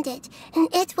understand it, and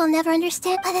it will never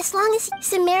understand, but as long as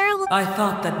Sumeru will... I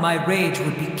thought that my rage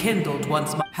would be kindled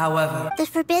once however... The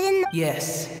forbidden...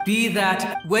 Yes, be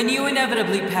that when you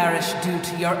inevitably perish due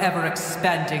to your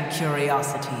ever-expanding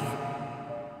curiosity,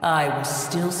 I will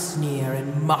still sneer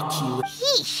and mock you.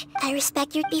 Yeesh! I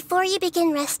respect you. Before you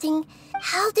begin resting,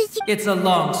 how did you... It's a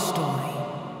long story.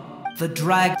 The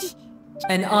dragon...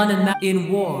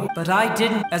 in war, but I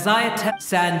didn't. As I attacked,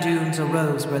 sand dunes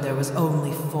arose where there was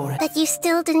only forest. But you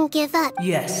still didn't give up.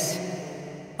 Yes.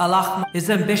 Allah,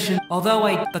 his ambition, although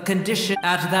the condition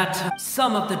at that time,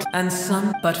 some of the and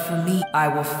some, but for me, I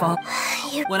will follow.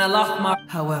 When Allah,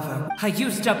 however, I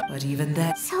used up, but even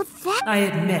then, So that... I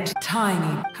admit,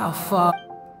 tiny, how far.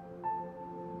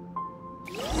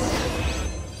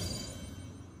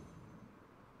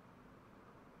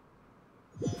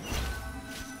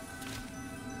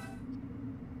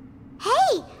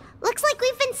 Hey! Looks like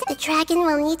we've been... The dragon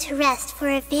will need to rest for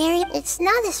a very... It's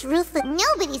not as ruthless...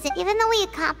 Nobody's... Even though we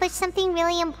accomplished something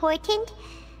really important,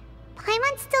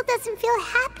 Paimon still doesn't feel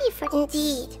happy for...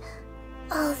 Indeed.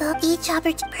 Although each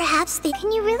opportunity... Perhaps they...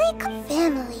 Can you really...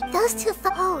 Family. Those two...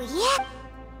 Oh, yeah!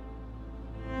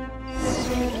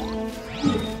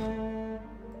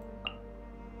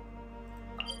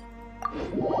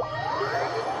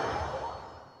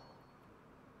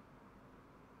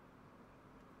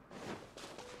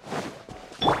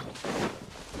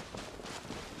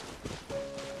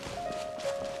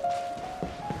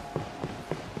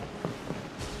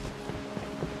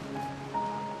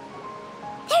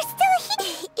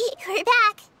 We're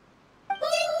back.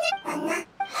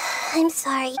 I'm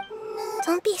sorry.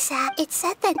 Don't be sad. It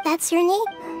said that that's your name.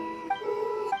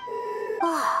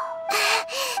 Oh.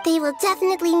 They will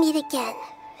definitely meet again.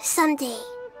 Someday.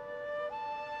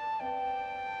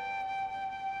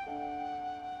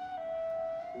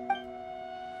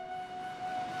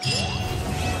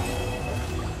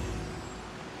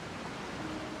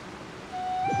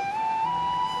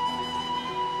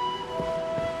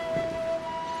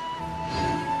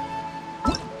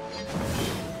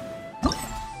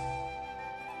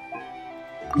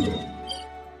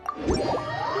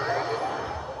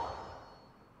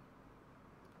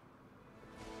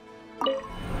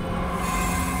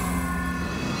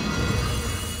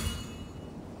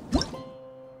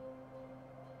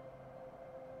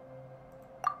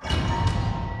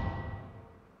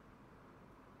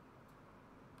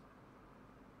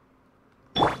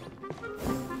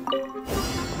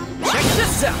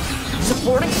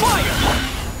 Supporting fire!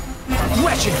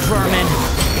 Wretched vermin!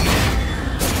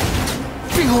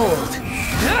 Behold!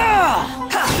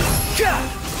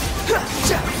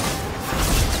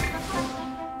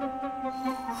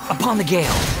 Upon the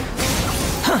gale!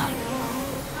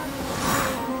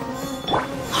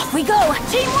 Off we go!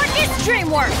 Teamwork is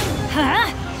dreamwork! Huh?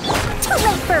 Too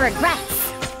late for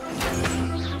regrets!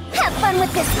 Have fun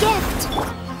with this gift!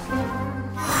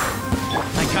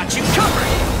 I got you covered!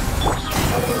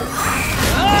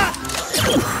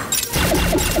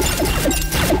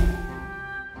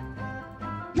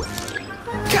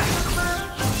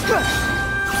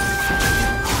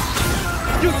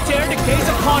 You dare to gaze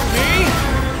upon me?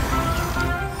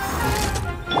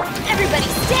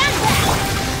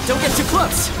 get too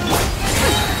close!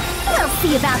 We'll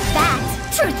see about that.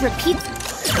 Truth repeats.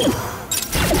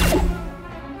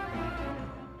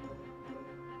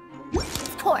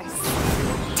 Of course.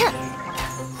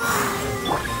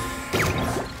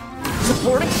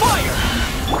 Supporting fire!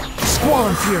 Squall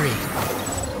and fury!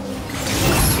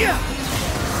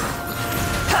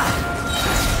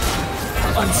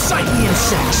 Unsightly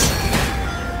insects!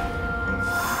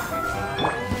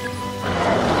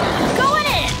 Going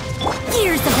in!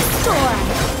 Gears of the storm!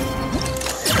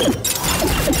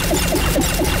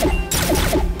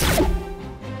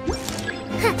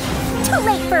 Too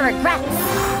late for regrets!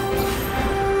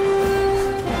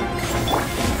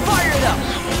 Fire it up!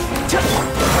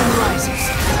 Sun rises!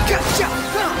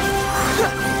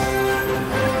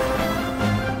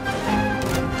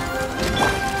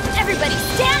 Everybody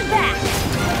stand back!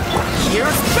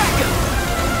 Here's backup!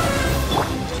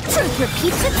 Truth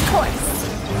repeats its course.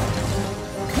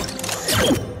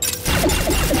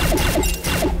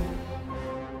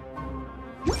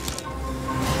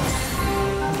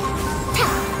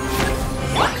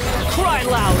 Cry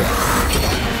louder!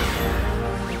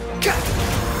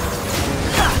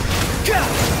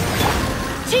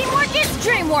 Teamwork is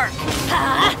dreamwork!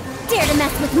 Dare to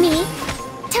mess with me?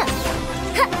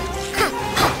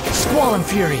 Squall and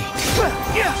fury!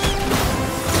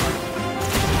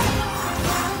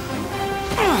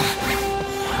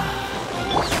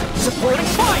 Supporting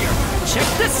fire! Check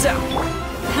this out!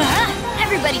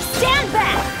 Everybody stand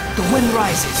back! The wind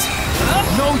rises.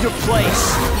 Know your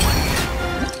place!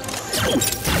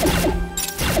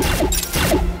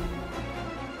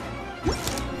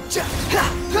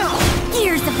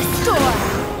 Gears of the storm!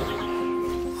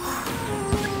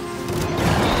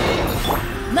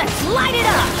 Let's light it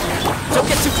up! Don't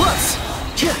get too close!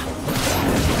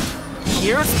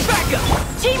 Here's backup!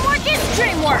 Teamwork is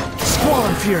dreamwork! Squall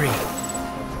and fury!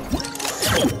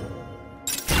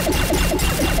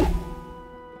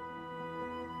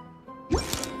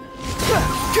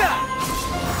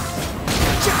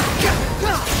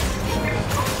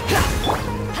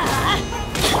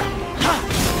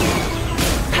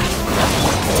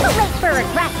 Too late for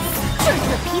regrets. Truth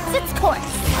repeats its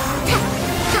course.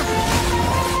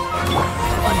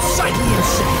 Unsightly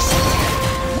insects!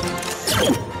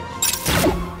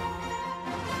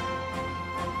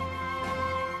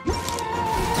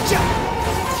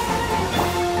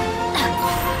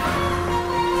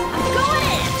 Going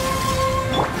in!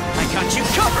 I got you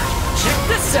covered! Check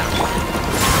this out!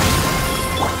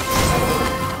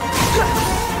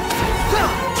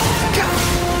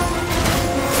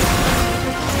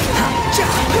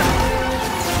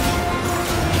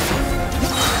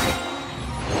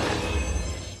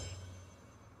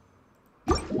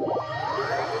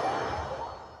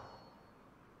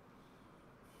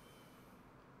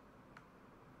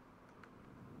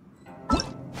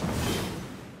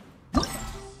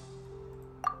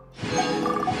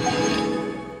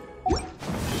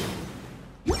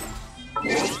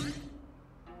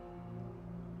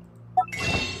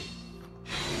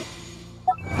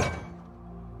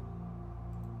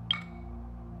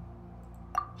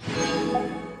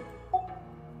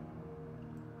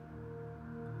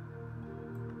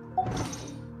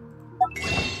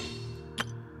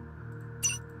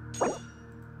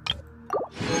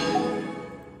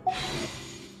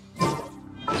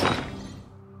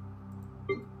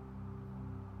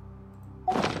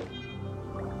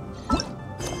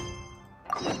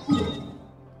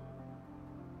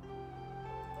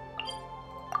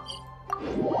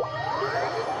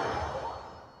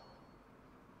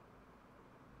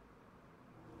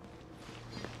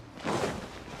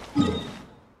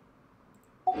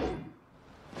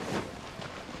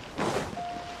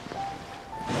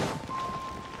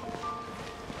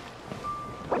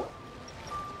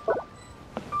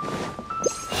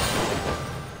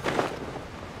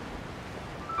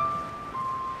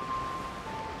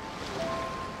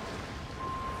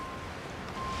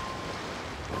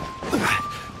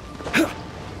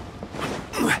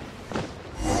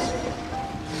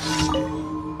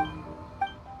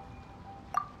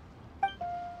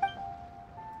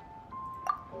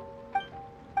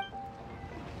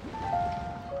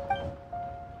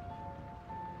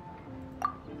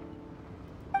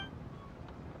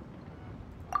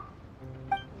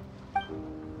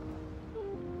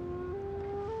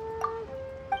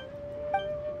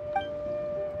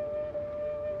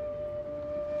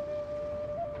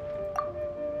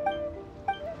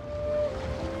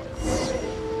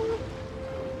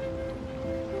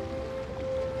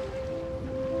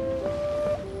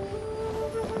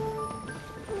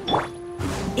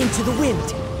 Into the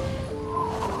wind.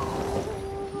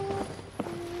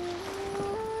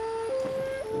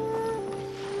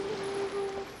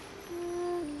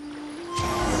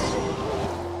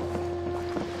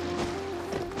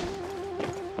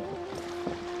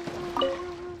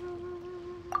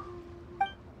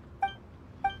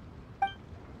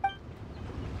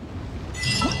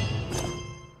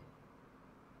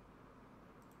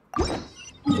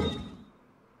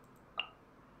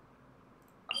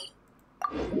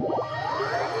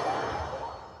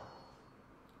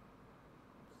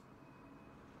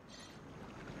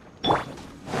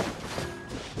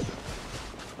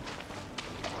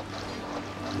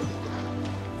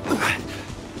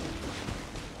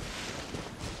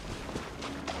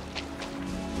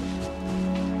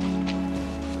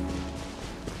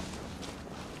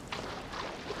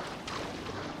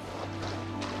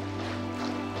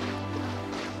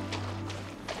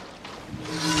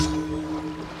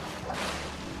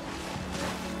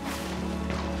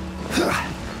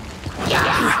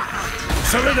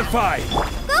 Solidify!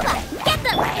 Booba, get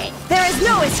them! There is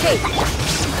no escape!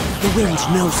 The wind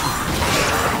knows me.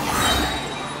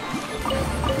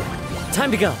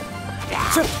 Time to go.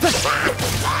 Nice and spicy.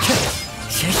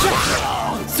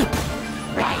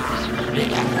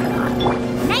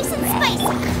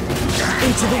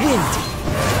 Into the wind.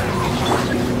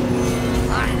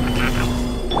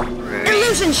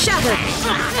 Illusion shattered!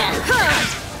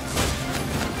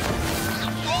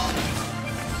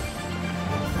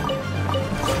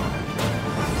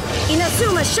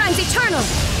 Inazuma shines eternal!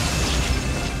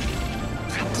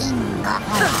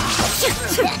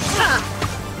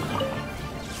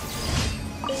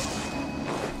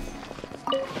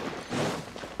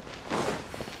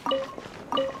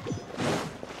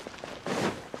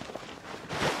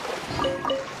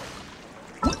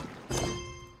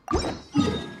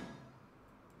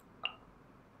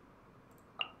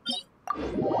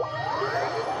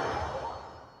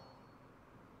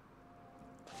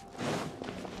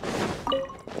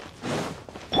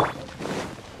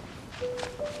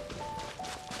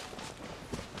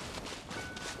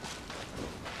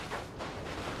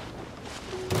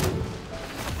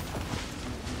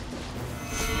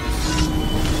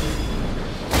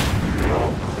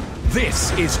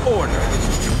 This is order.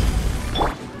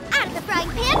 Out of the frying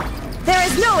pan. There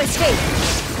is no escape!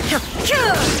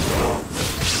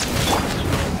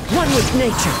 One with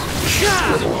nature!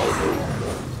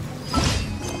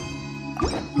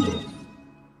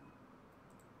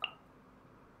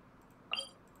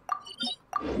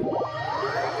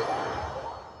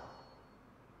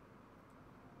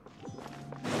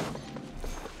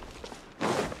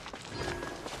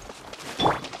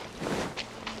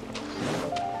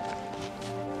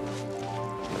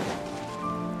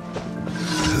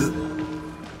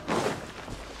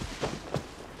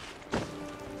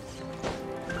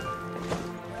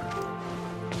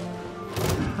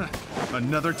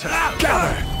 Another tap.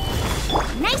 Gather!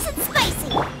 Nice and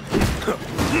spicy.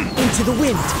 Into the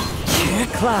wind!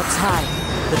 Clouds high.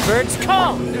 The birds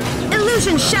call!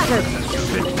 Illusion shattered!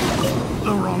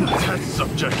 The wrong test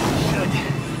subject.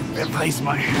 Replace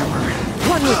my hammer.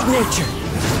 One with nature!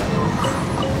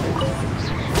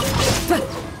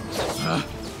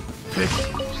 Pick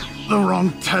the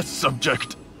wrong test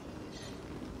subject.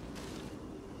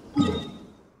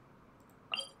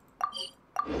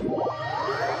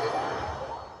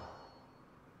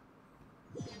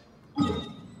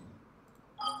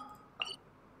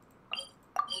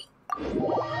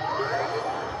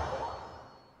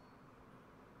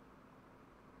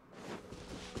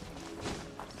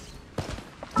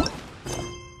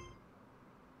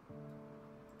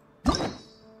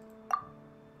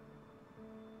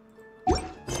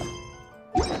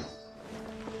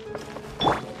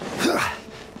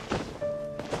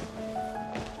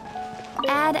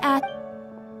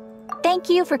 Thank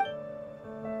you for...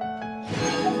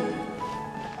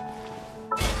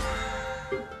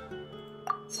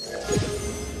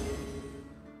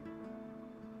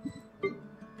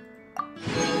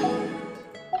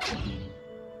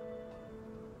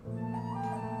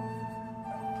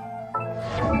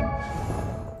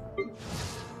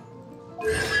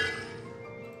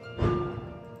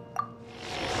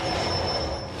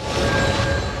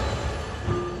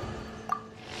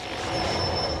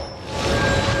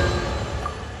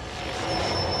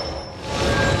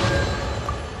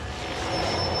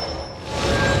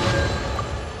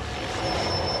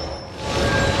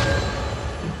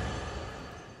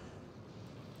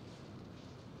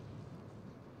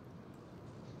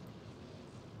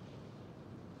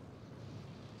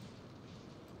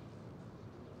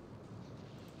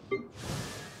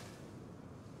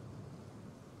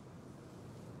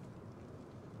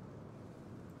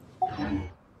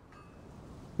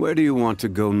 Where do you want to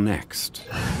go next?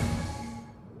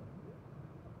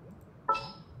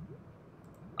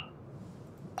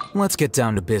 Let's get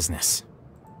down to business.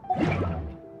 If you'd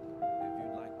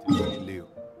like to see Liu.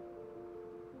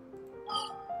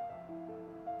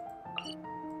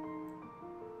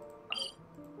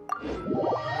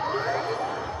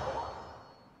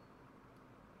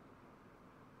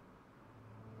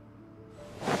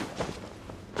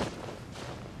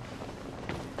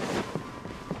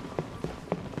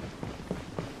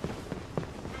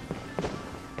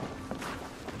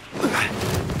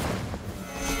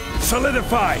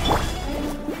 Solidify!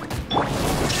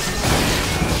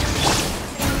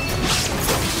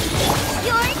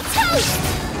 You're toast!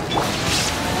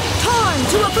 Torn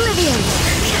to oblivion!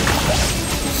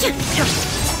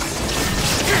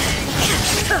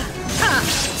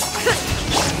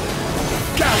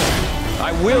 Gather!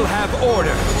 I will have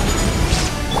order.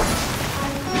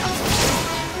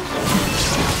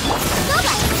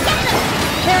 Booba, get them!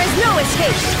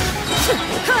 taste!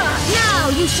 Now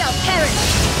you shall perish!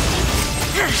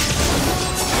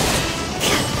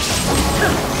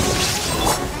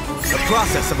 The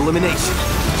process of elimination.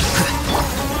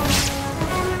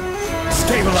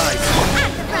 Stabilize.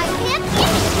 At the frying pan,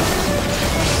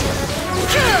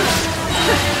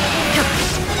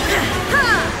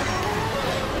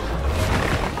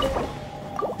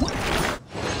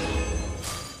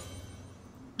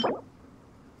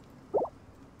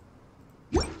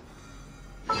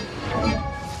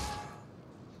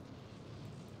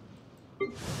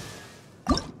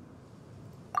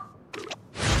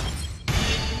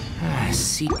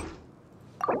 See.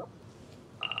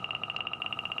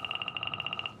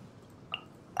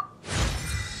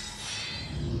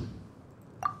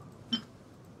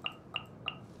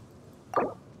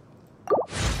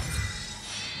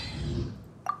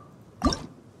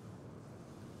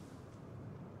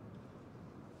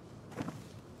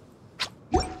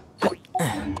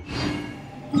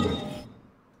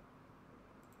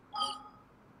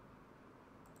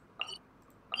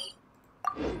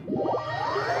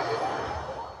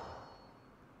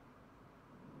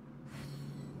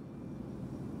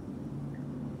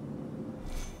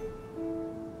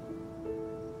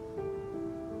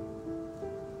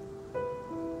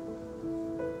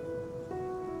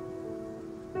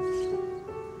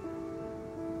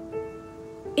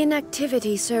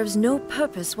 Inactivity serves no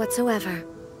purpose whatsoever.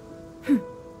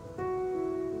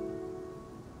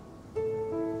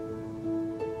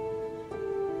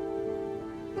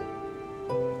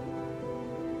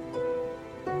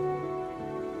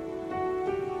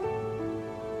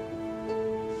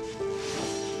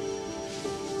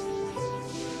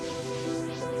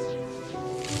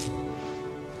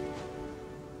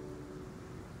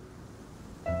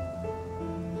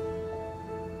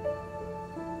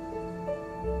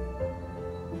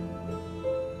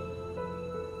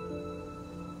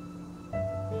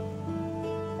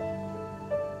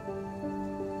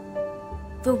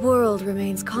 The world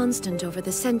remains constant over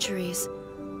the centuries,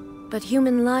 but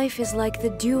human life is like the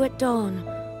dew at dawn,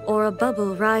 or a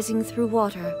bubble rising through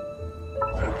water.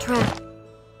 Trapped.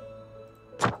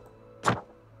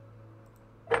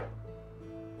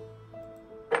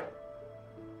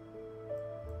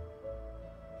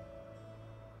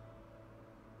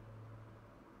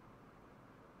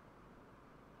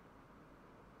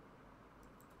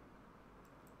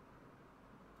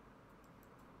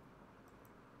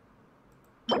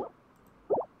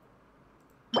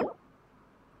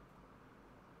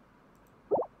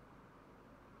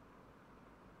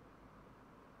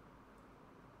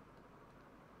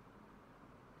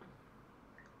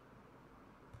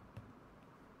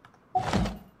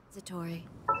 Transitory.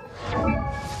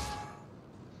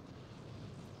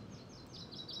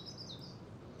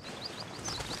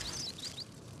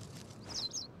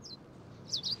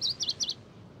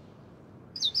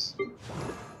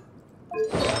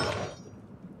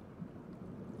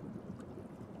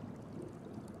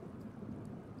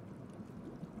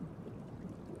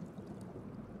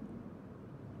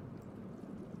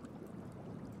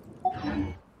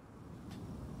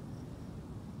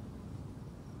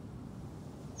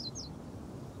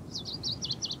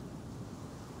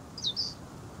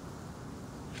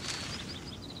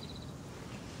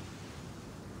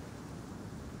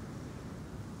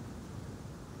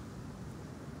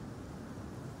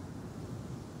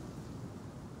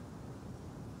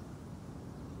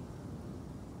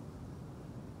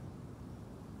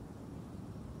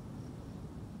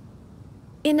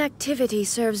 Inactivity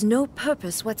serves no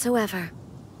purpose whatsoever.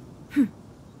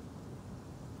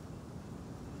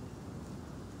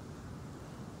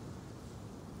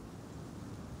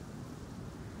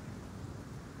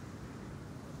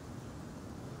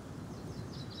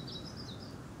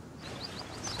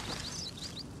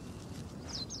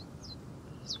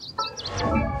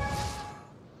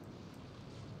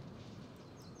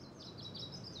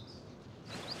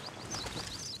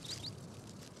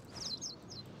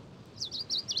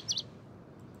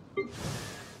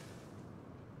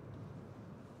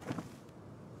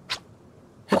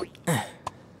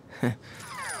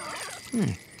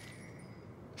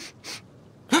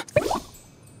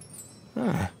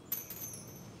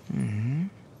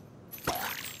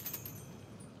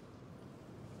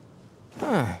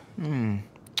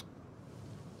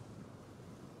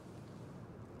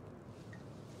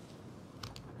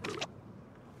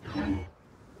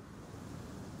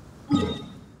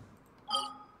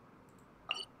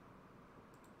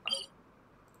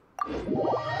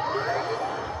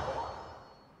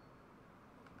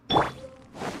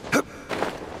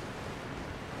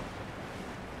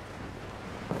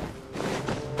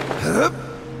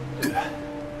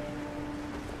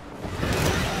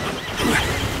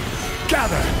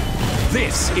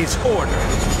 This is order.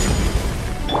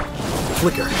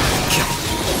 Flicker.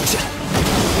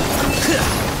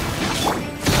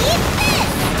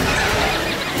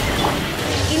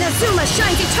 Inazuma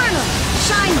shines eternal!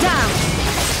 Shine down!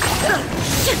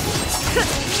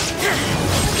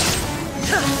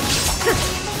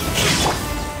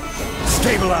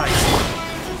 Stabilize.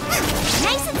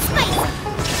 Nice and spicy.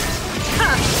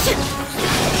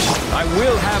 I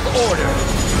will have order.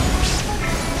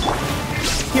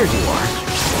 Here you are.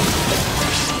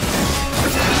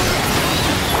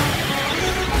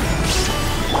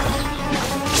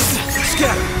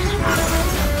 Scatter.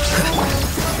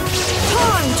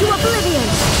 Torn to oblivion!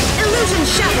 Illusion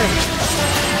shattered!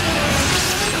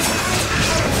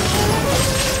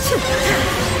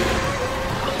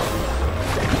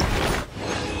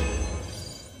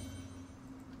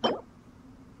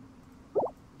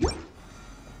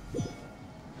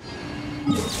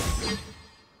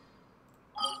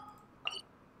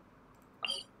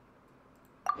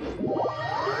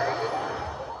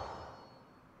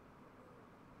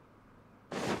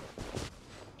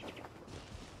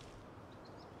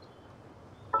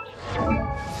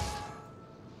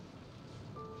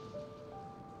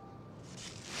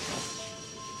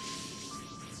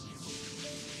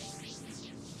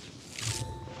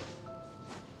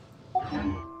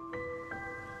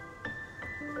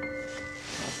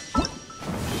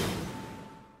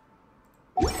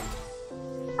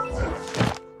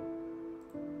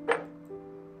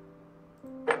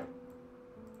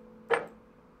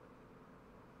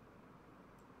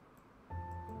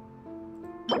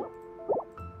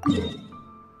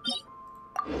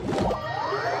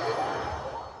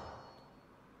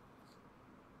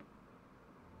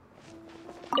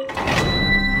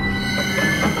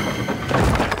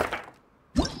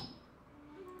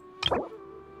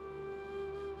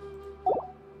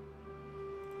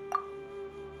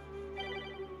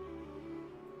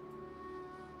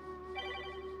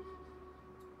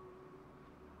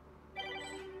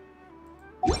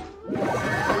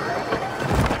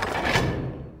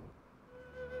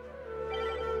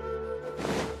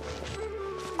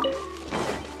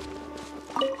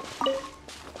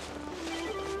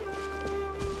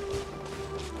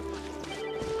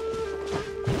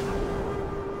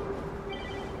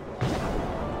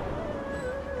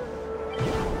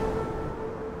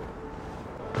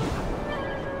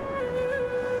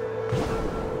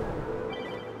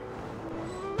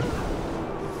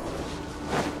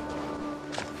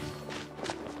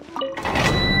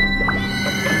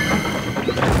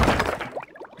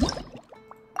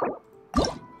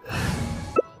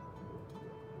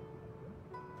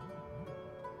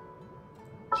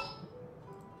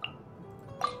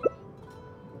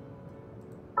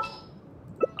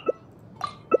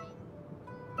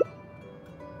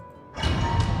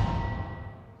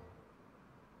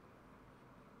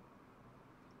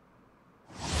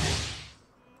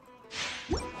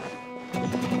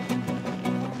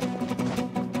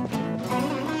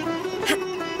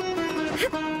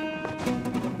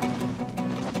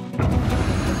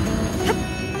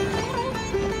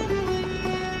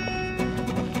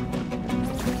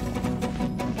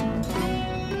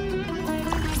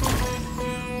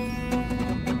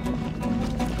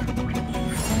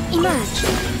 Emerge.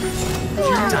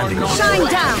 Shine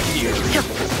down.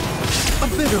 A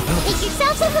bit of help. Make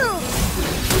yourself a move.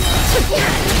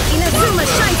 Inazuma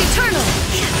shines eternal.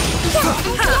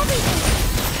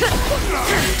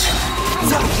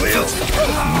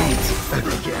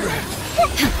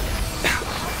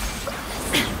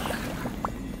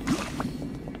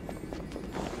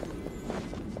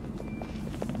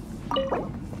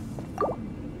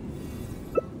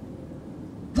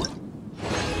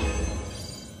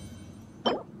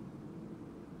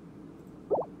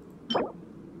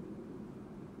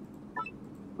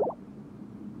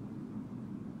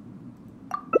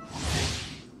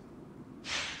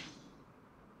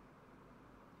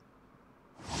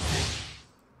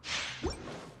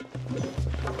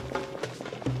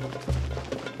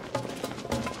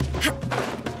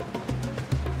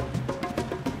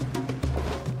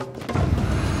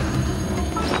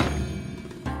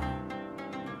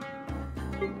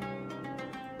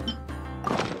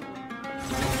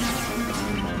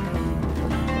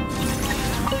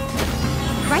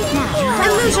 Right now,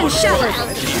 illusion shattered.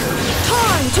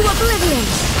 Torn to oblivion.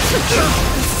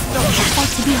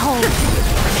 Sight to behold.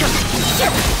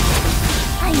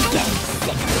 I'm getting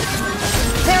sick.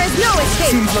 There is no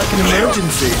escape. Seems like an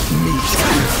emergency.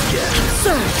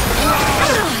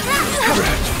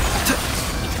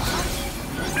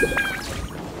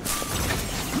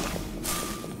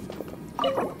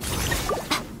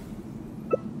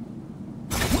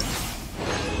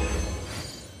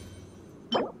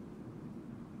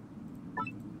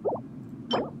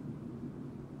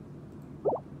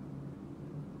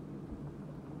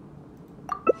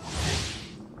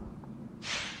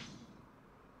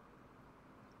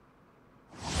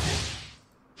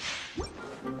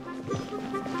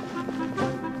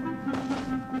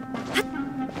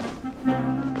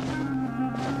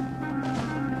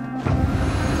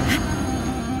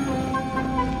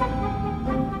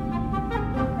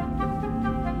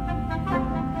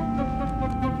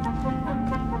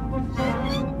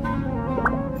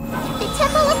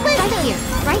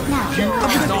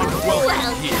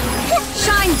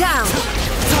 down!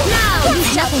 Now you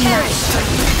shall perish!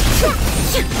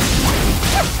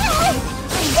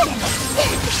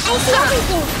 I see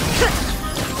everything!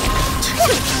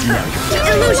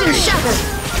 Illusion shattered!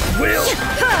 We'll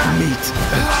meet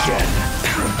again.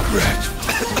 Regret.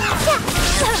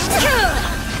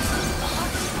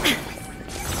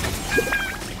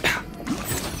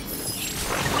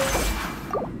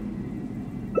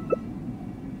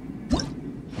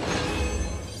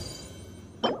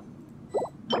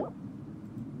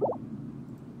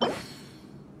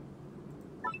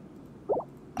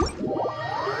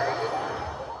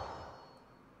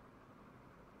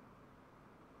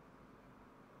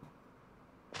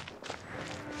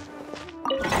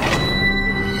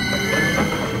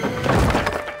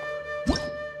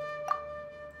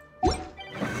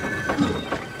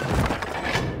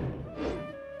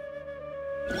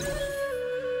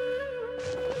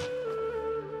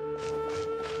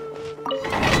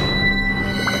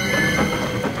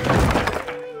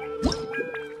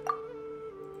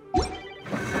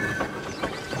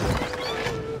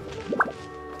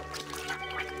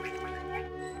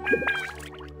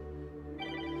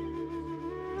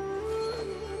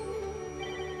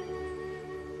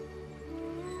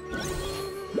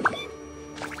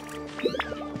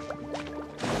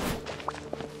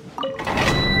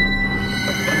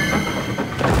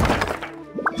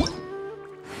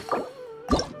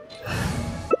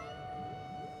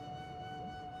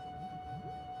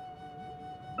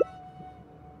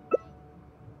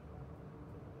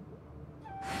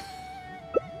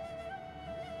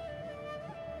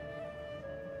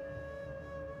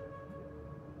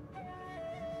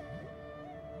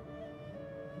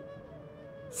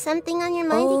 Something on your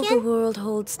mind All again? the world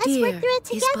holds Let's dear work through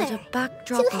it is but together. a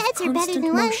backdrop Two of heads are better constant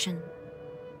than one. motion.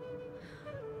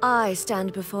 I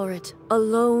stand before it,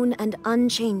 alone and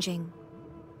unchanging.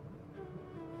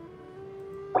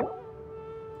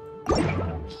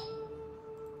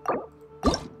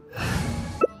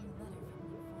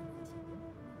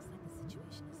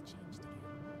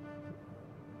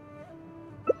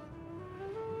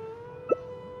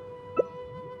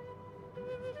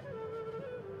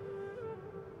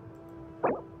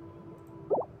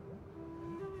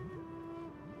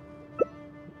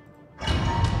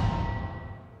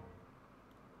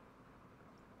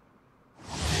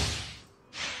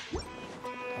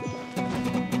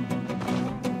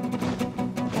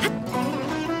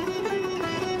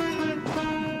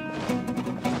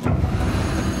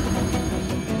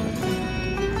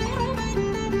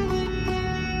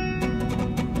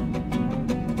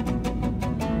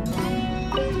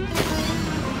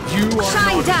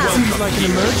 Shine down! Seems like an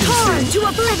emergency. Torn to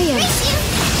oblivion!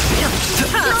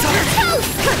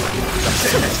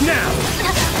 Now!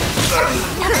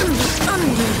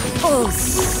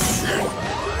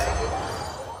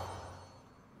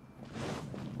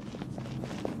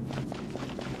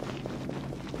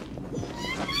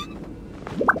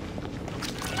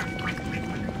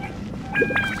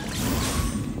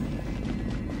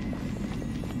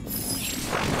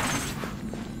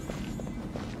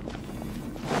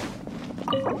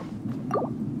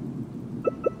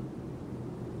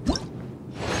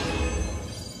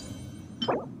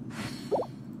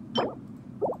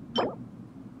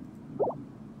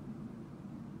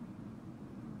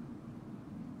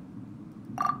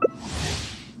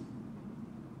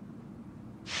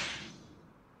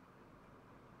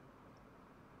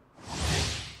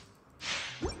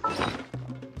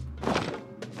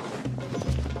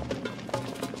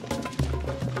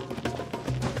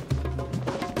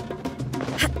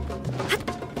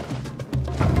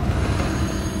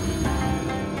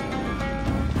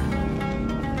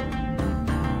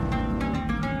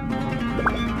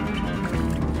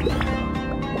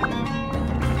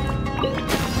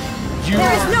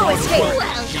 There is no escape!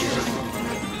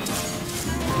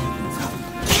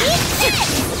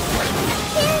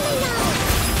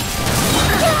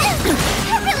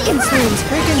 Instant!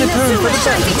 Taking the turn for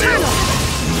Shines eternal!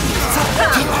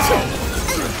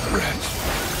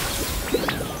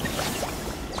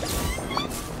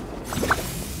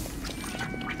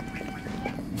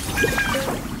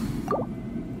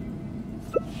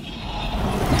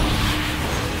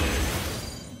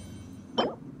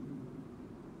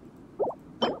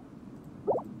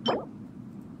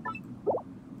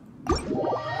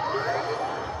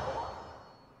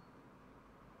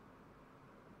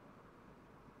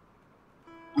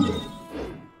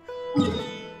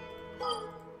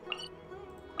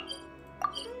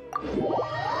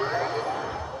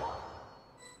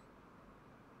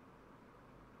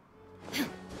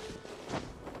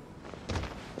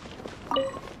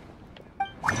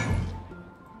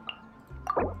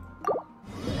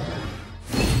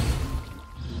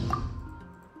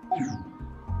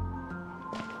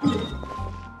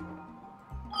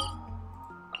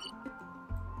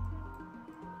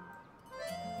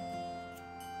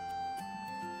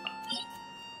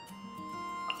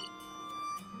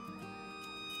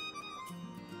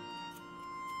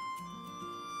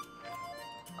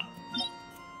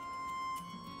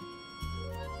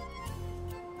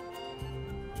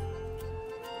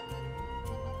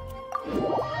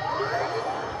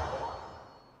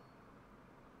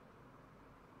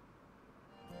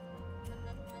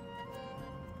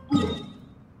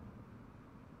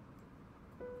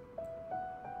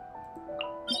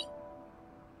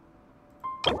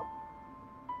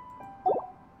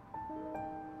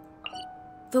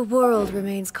 The world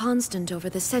remains constant over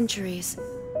the centuries,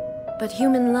 but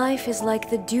human life is like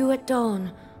the dew at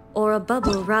dawn, or a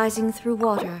bubble rising through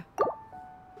water.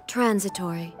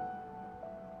 Transitory.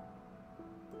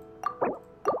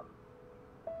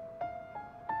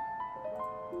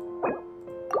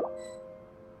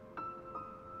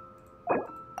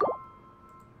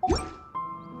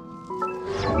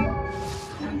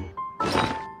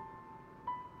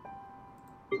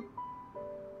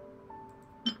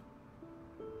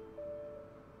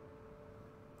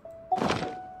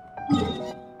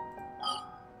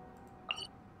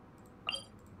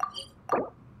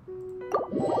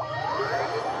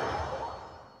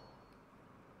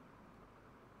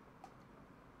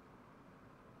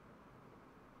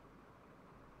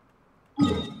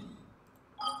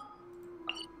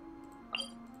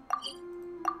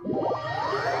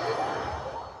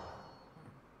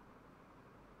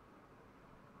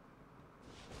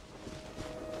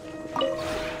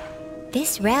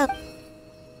 This route...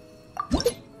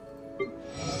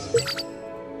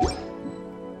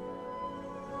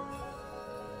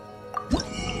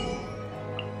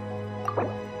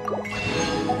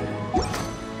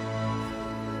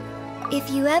 If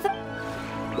you ever...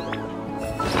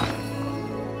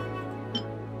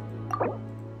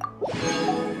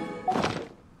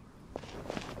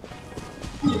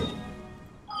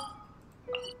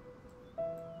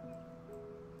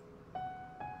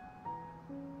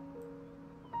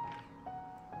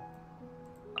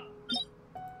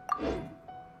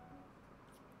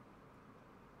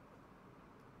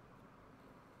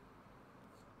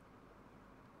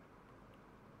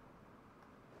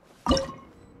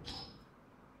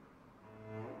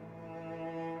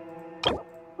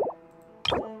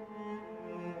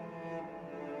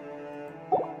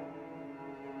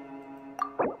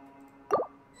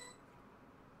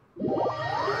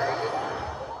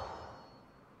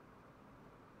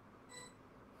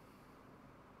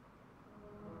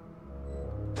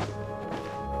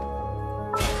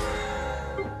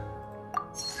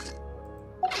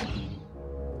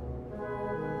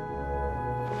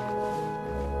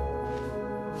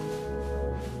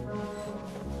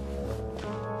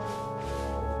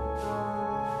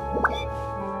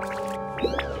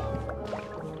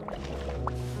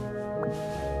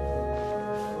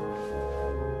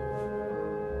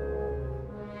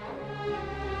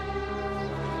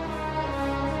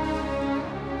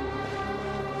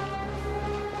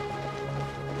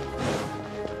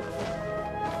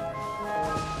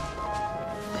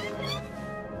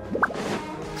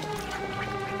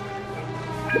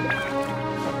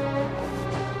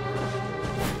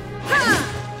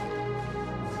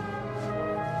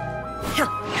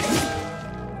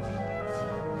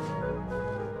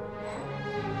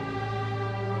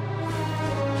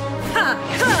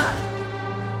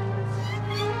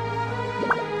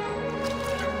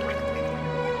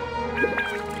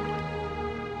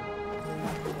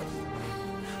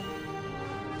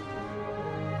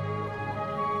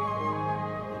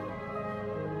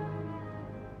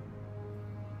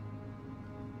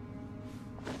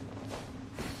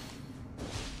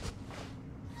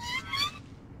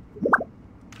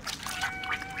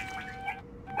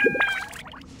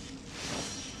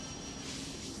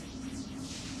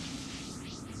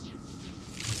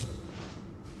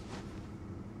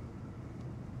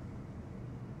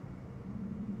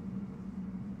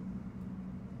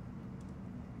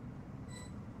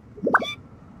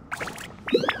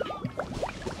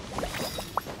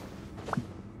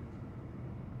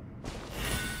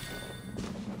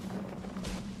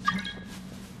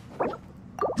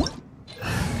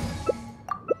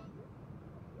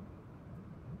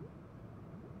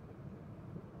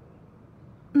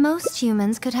 Most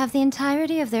humans could have the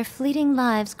entirety of their fleeting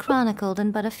lives chronicled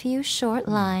in but a few short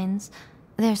lines.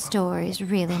 Their stories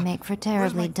really make for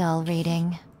terribly dull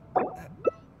reading. Not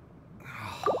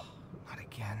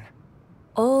again.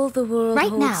 All the world Right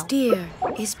holds now. dear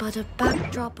is but a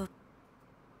backdrop of...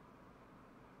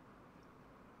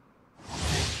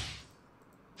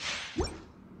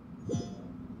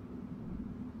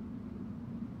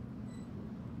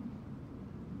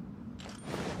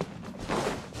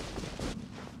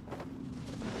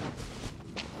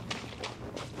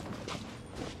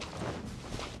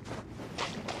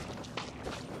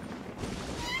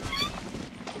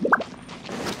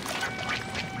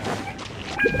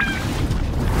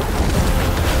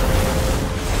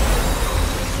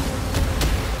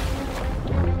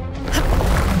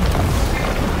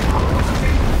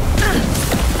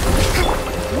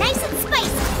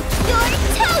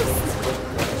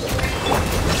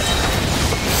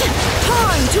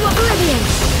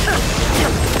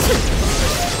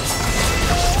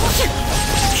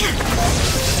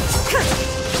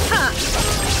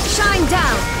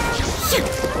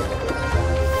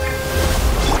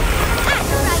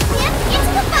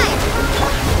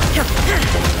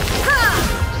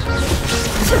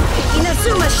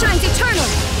 Inazuma shines eternal!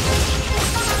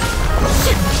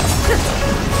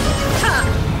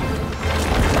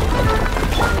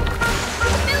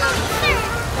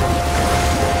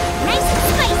 Nice and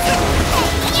spicy!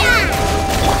 Yeah!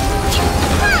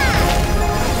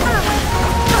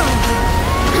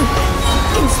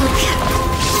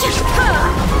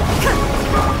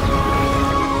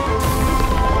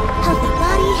 Healthy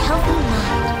body, healthy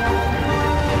mind.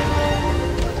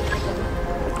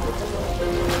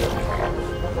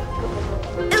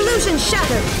 Illusion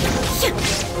shattered!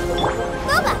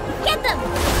 Boba, get them!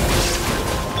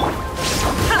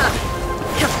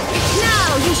 Now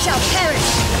you shall perish!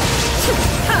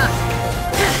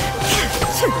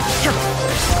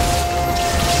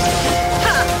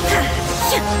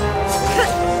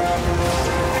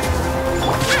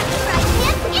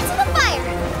 Into the fire!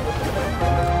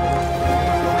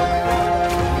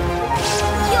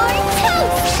 You're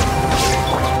toast!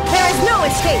 There is no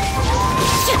escape!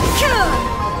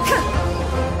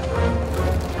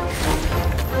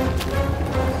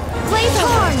 Flame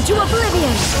torn to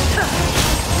oblivion!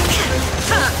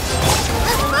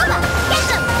 Boba, get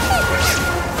them!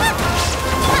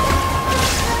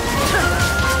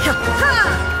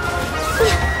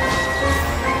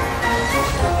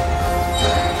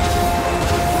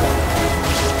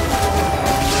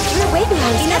 We're way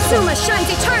behind. Inazuma shines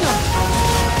eternal!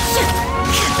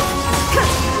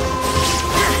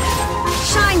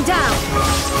 Shine down!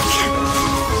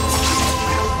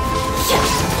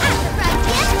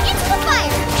 Into the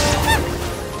fire!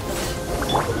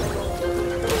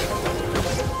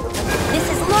 This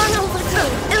is long overdue!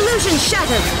 Illusion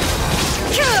shattered!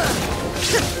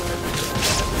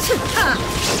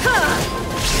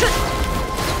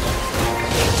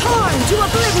 Torn to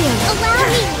oblivion! Allow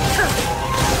me!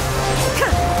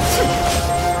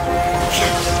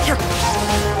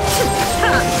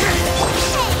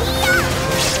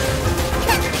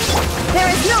 There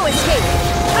is no escape!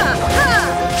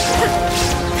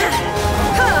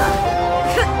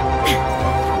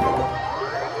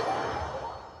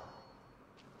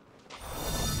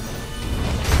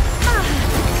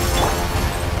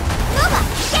 Boba,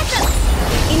 get them!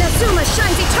 Inazuma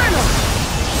shines eternal!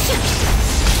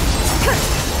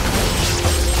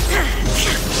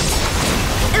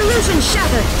 Illusion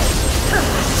shattered!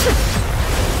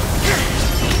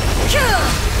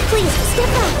 Please, step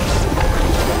back!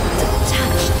 Don't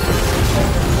touch!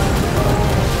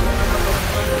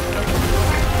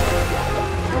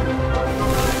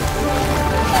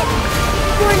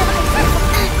 Born of ice!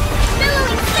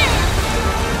 Billowing sand!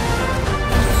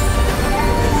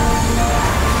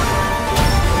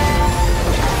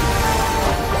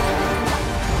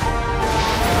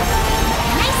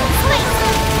 Nice and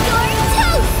spicy! You're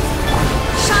toast!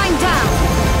 Shine down!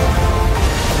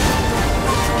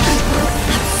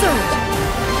 Absurd!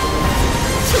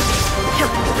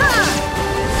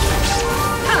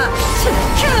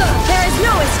 There is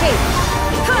no escape!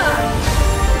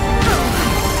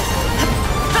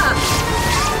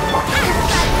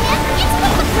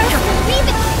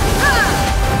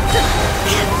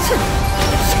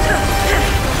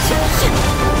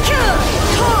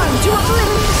 Torn to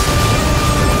oblivion!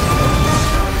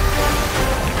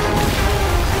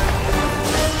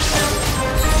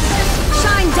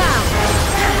 Shine down!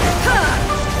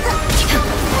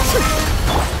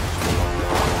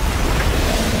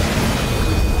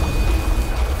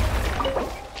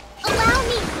 Allow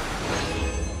me!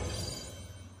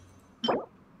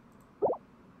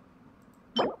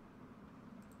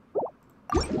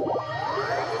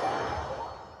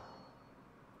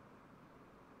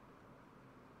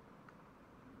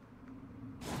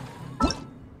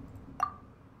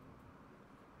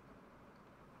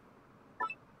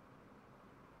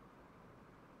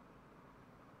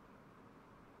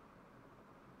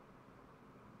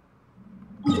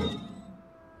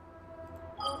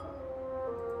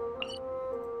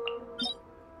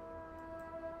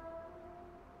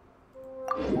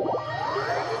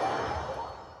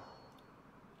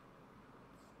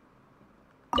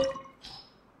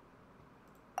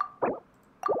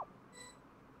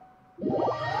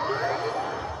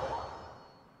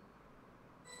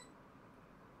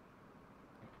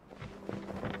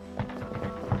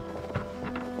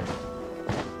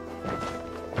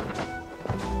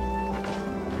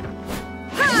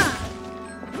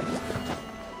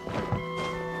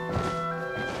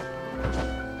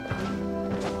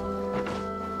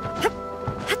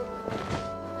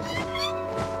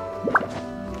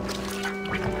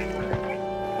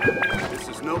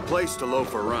 no place to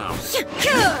loaf around.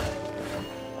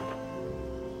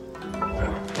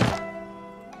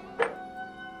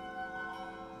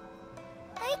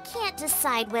 I can't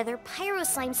decide whether pyro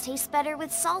slimes taste better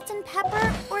with salt and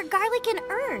pepper or garlic and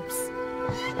herbs.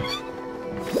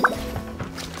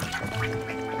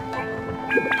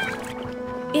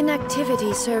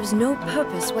 Inactivity serves no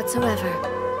purpose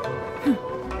whatsoever.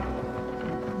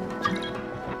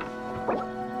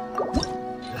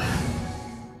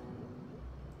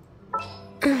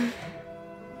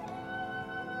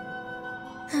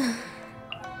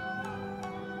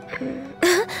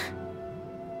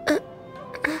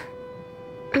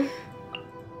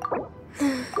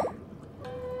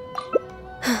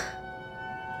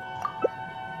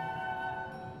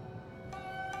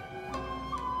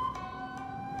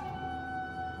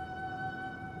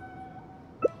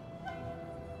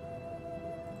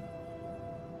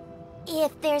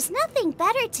 If there's nothing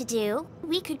better to do,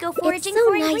 we could go foraging so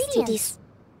for nice to ingredients.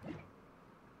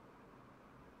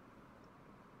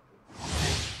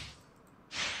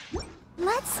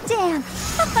 Let's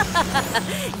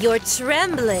dance. You're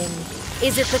trembling.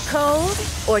 Is it the cold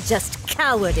or just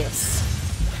cowardice?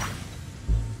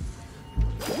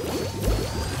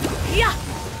 Yeah.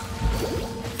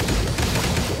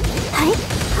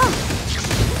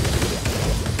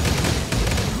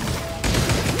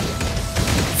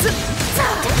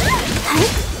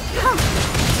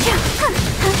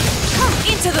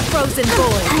 Into the frozen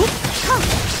void.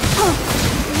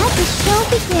 Let the show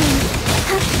begin.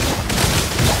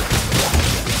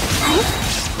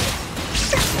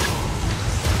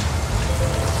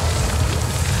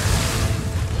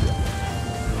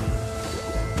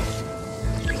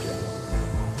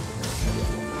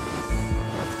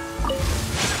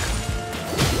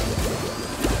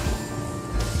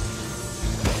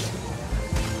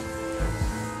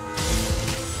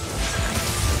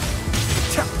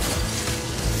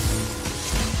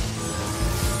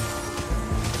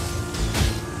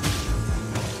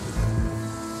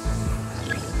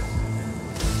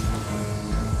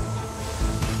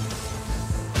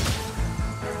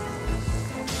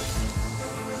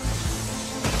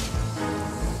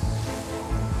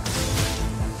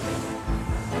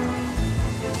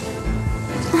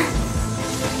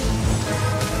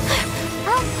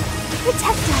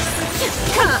 Protect us.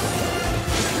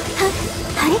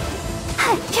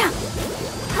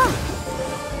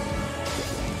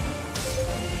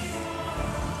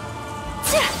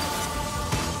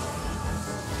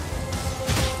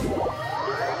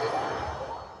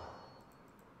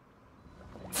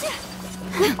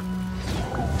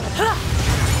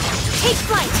 Take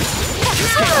flight.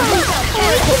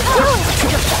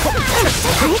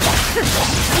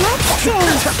 Let's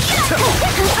dance.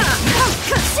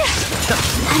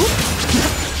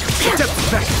 Step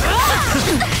back.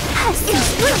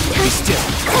 Be still.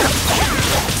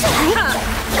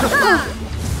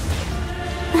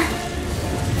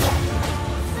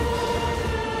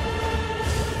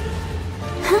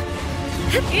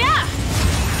 Yeah.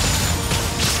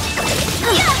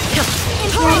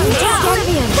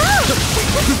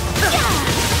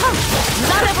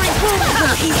 Not every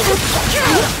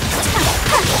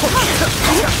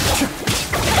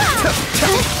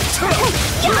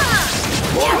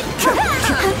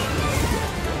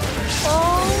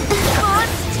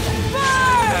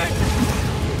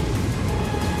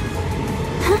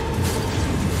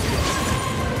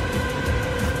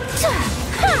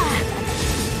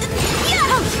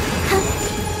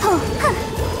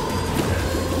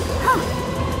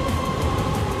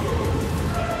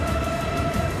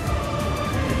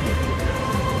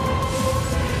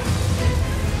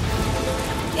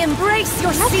Embrace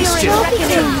your searing reckoning!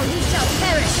 You shall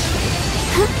perish!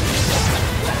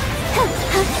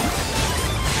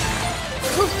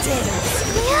 Who dares?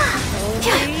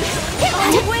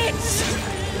 Only a witch!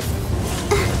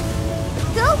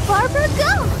 Go, Barbara,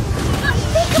 go!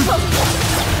 Unthinkable!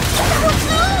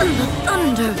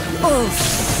 Under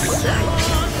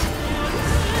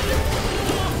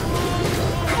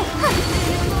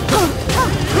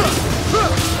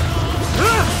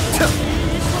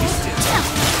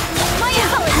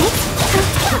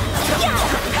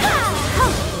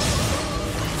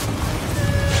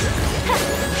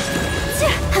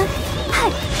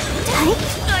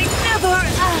I never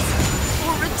asked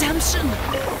for redemption.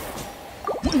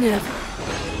 Never.